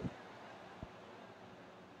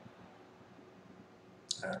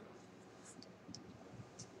Alright.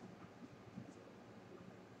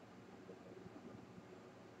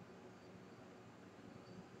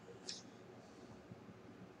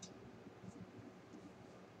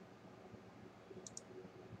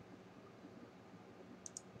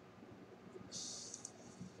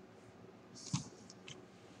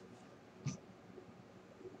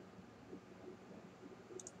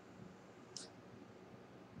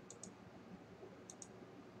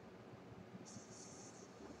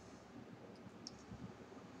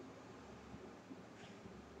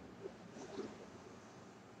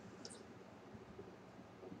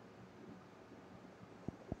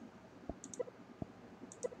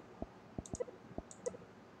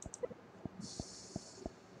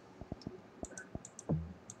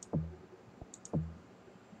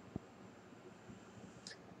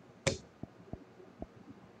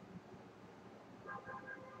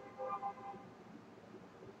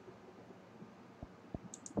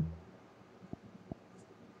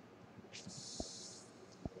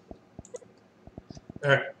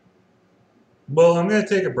 Well, I'm going to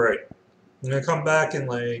take a break. I'm going to come back in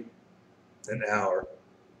like an hour.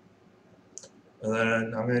 And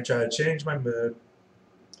then I'm going to try to change my mood.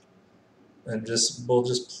 And we'll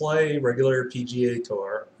just play regular PGA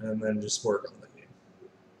Tour and then just work on the game.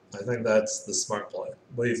 I think that's the smart play.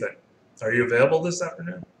 What do you think? Are you available this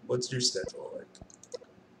afternoon? What's your schedule like?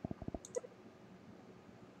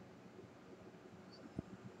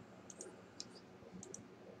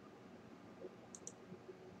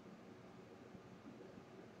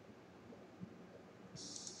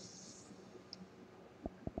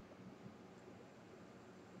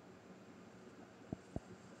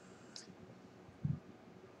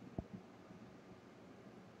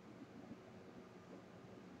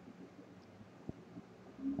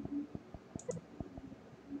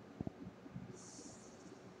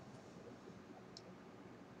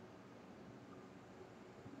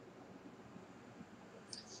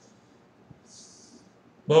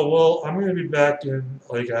 Well, I'm going to be back in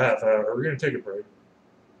like a half hour. We're going to take a break.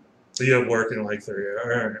 So you have work in like 3 hours. All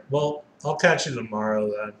right. Well, I'll catch you tomorrow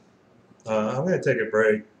then. I'm going to take a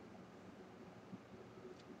break.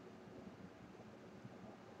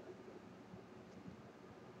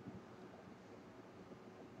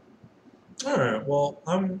 All right. Well,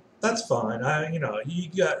 that's fine. You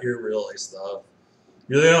got your real life stuff.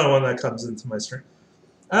 You're the only one that comes into my stream.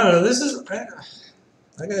 I don't know.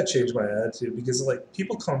 I gotta change my attitude because like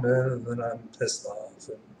people come in and then I'm pissed off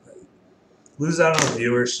and I lose out on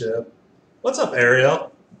viewership. What's up,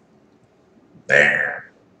 Ariel? Bam.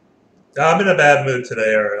 I'm in a bad mood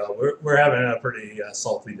today, Ariel. We're having a pretty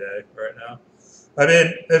salty day right now. I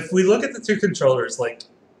mean, if we look at the two controllers, like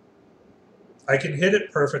I can hit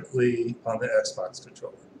it perfectly on the Xbox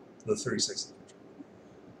controller, the 360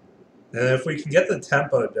 controller, and if we can get the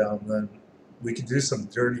tempo down, then we can do some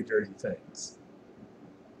dirty things.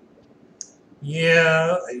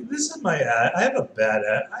 Yeah, this is my ad. I have a bad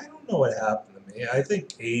ad. I don't know what happened to me. I think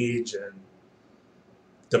age and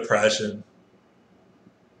depression.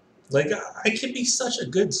 Like, I can be such a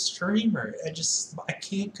good streamer. I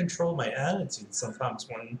can't control my attitude sometimes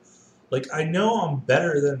when, like, I know I'm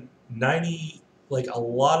better than 90, like, a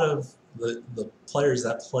lot of the players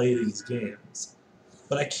that play these games.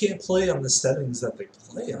 But I can't play on the settings that they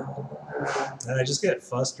play on. And I just get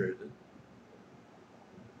frustrated.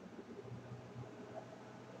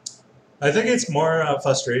 I think it's more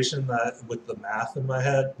frustration that with the math in my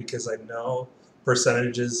head because I know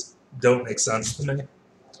percentages don't make sense to me.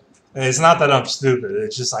 And it's not that I'm stupid.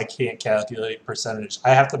 It's just I can't calculate percentage.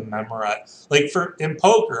 I have to memorize. Like in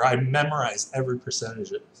poker, I memorize every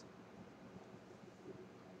percentage.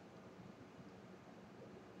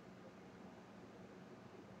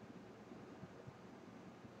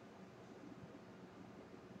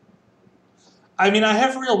 I mean, I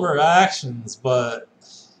have real reactions, but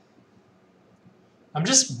I'm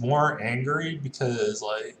just more angry because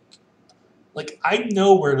like I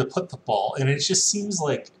know where to put the ball, and it just seems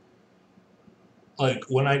like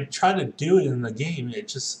when I try to do it in the game, it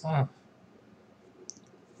just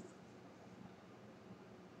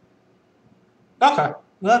Okay,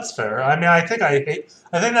 that's fair. I mean, I think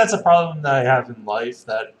that's a problem that I have in life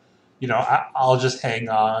that I'll just hang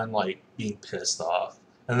on like being pissed off,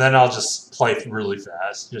 and then I'll just play really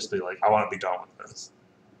fast, just be like, I want to be done with this.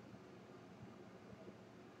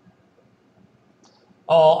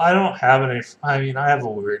 Oh, I don't have any. I mean, I have a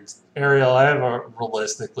weird Ariel. I have a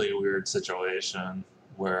realistically weird situation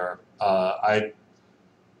where I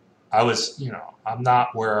was, I'm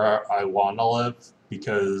not where I want to live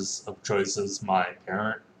because of choices my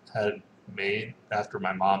parent had made after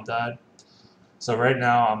my mom died. So right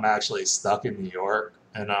now I'm actually stuck in New York,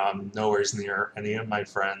 and I'm nowhere near any of my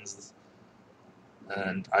friends,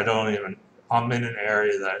 and I don't even. I'm in an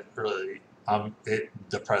area that really it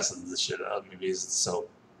depresses the shit out of me because it's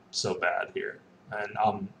so bad here, and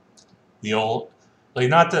I'm the old. Like,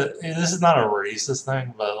 not that this is not a racist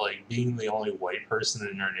thing, but like being the only white person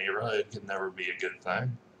in your neighborhood can never be a good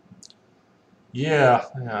thing. Yeah,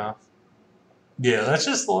 yeah. Yeah, that's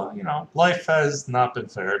just, life has not been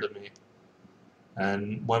fair to me.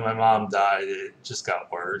 And when my mom died, it just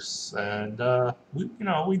got worse. And,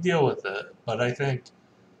 we deal with it. But I think,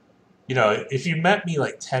 if you met me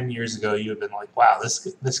like 10 years ago, you would have been like, wow,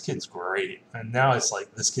 this kid's great. And now it's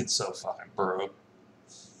like, this kid's so fucking broke.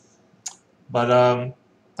 But,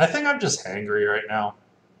 I think I'm just hangry right now.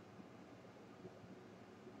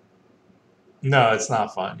 No, it's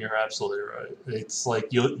not fun. You're absolutely right. It's like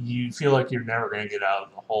you feel like you're never going to get out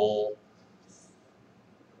of the hole.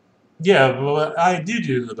 Yeah, but I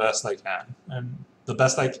do the best I can, and the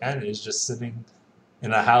best I can is just sitting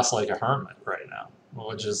in a house like a hermit right now,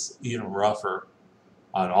 which is even rougher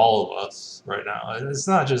on all of us right now. It's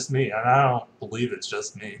not just me, and I don't believe it's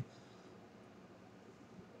just me.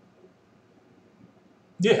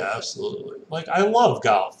 Yeah, absolutely. Like, I love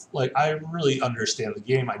golf. Like, I really understand the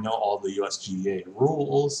game. I know all the USGA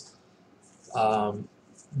rules.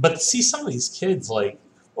 But to see some of these kids, like,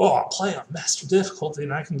 oh, I'll play on master difficulty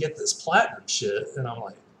and I can get this platinum shit. And I'm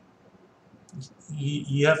like,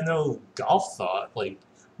 you have no golf thought. Like,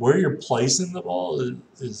 where you're placing the ball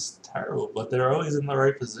is terrible, but they're always in the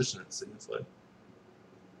right position, it seems like.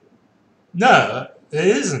 No, it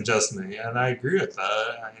isn't just me, and I agree with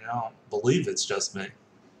that. I don't believe it's just me.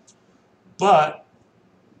 But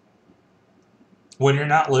when you're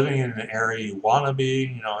not living in an area you want to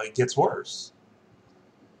be, it gets worse.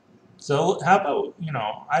 So how about,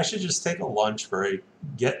 I should just take a lunch break,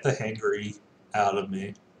 get the hangry out of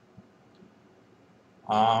me,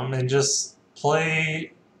 and just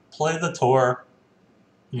play the tour.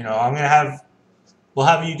 We'll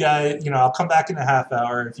have you guys, I'll come back in a half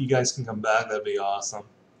hour. If you guys can come back, that'd be awesome.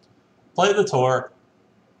 Play the tour,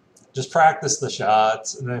 just practice the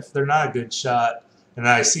shots, and if they're not a good shot, and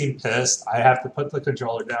I seem pissed, I have to put the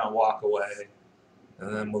controller down, walk away,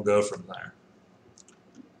 and then we'll go from there.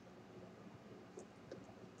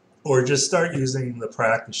 Or just start using the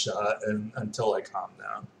practice shot until I calm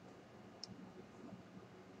down.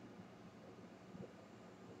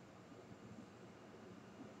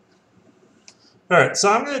 Alright, so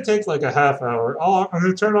I'm going to take like a half hour. I'm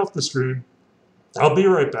going to turn off the stream. I'll be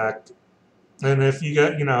right back. And if you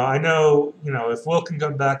get, I know, if Will can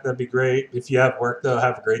come back, that'd be great. If you have work, though,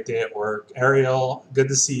 have a great day at work. Ariel, good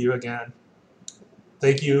to see you again.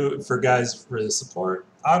 Thank you for the support.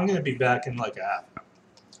 I'm going to be back in like a half hour.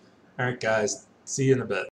 All right, guys. See you in a bit.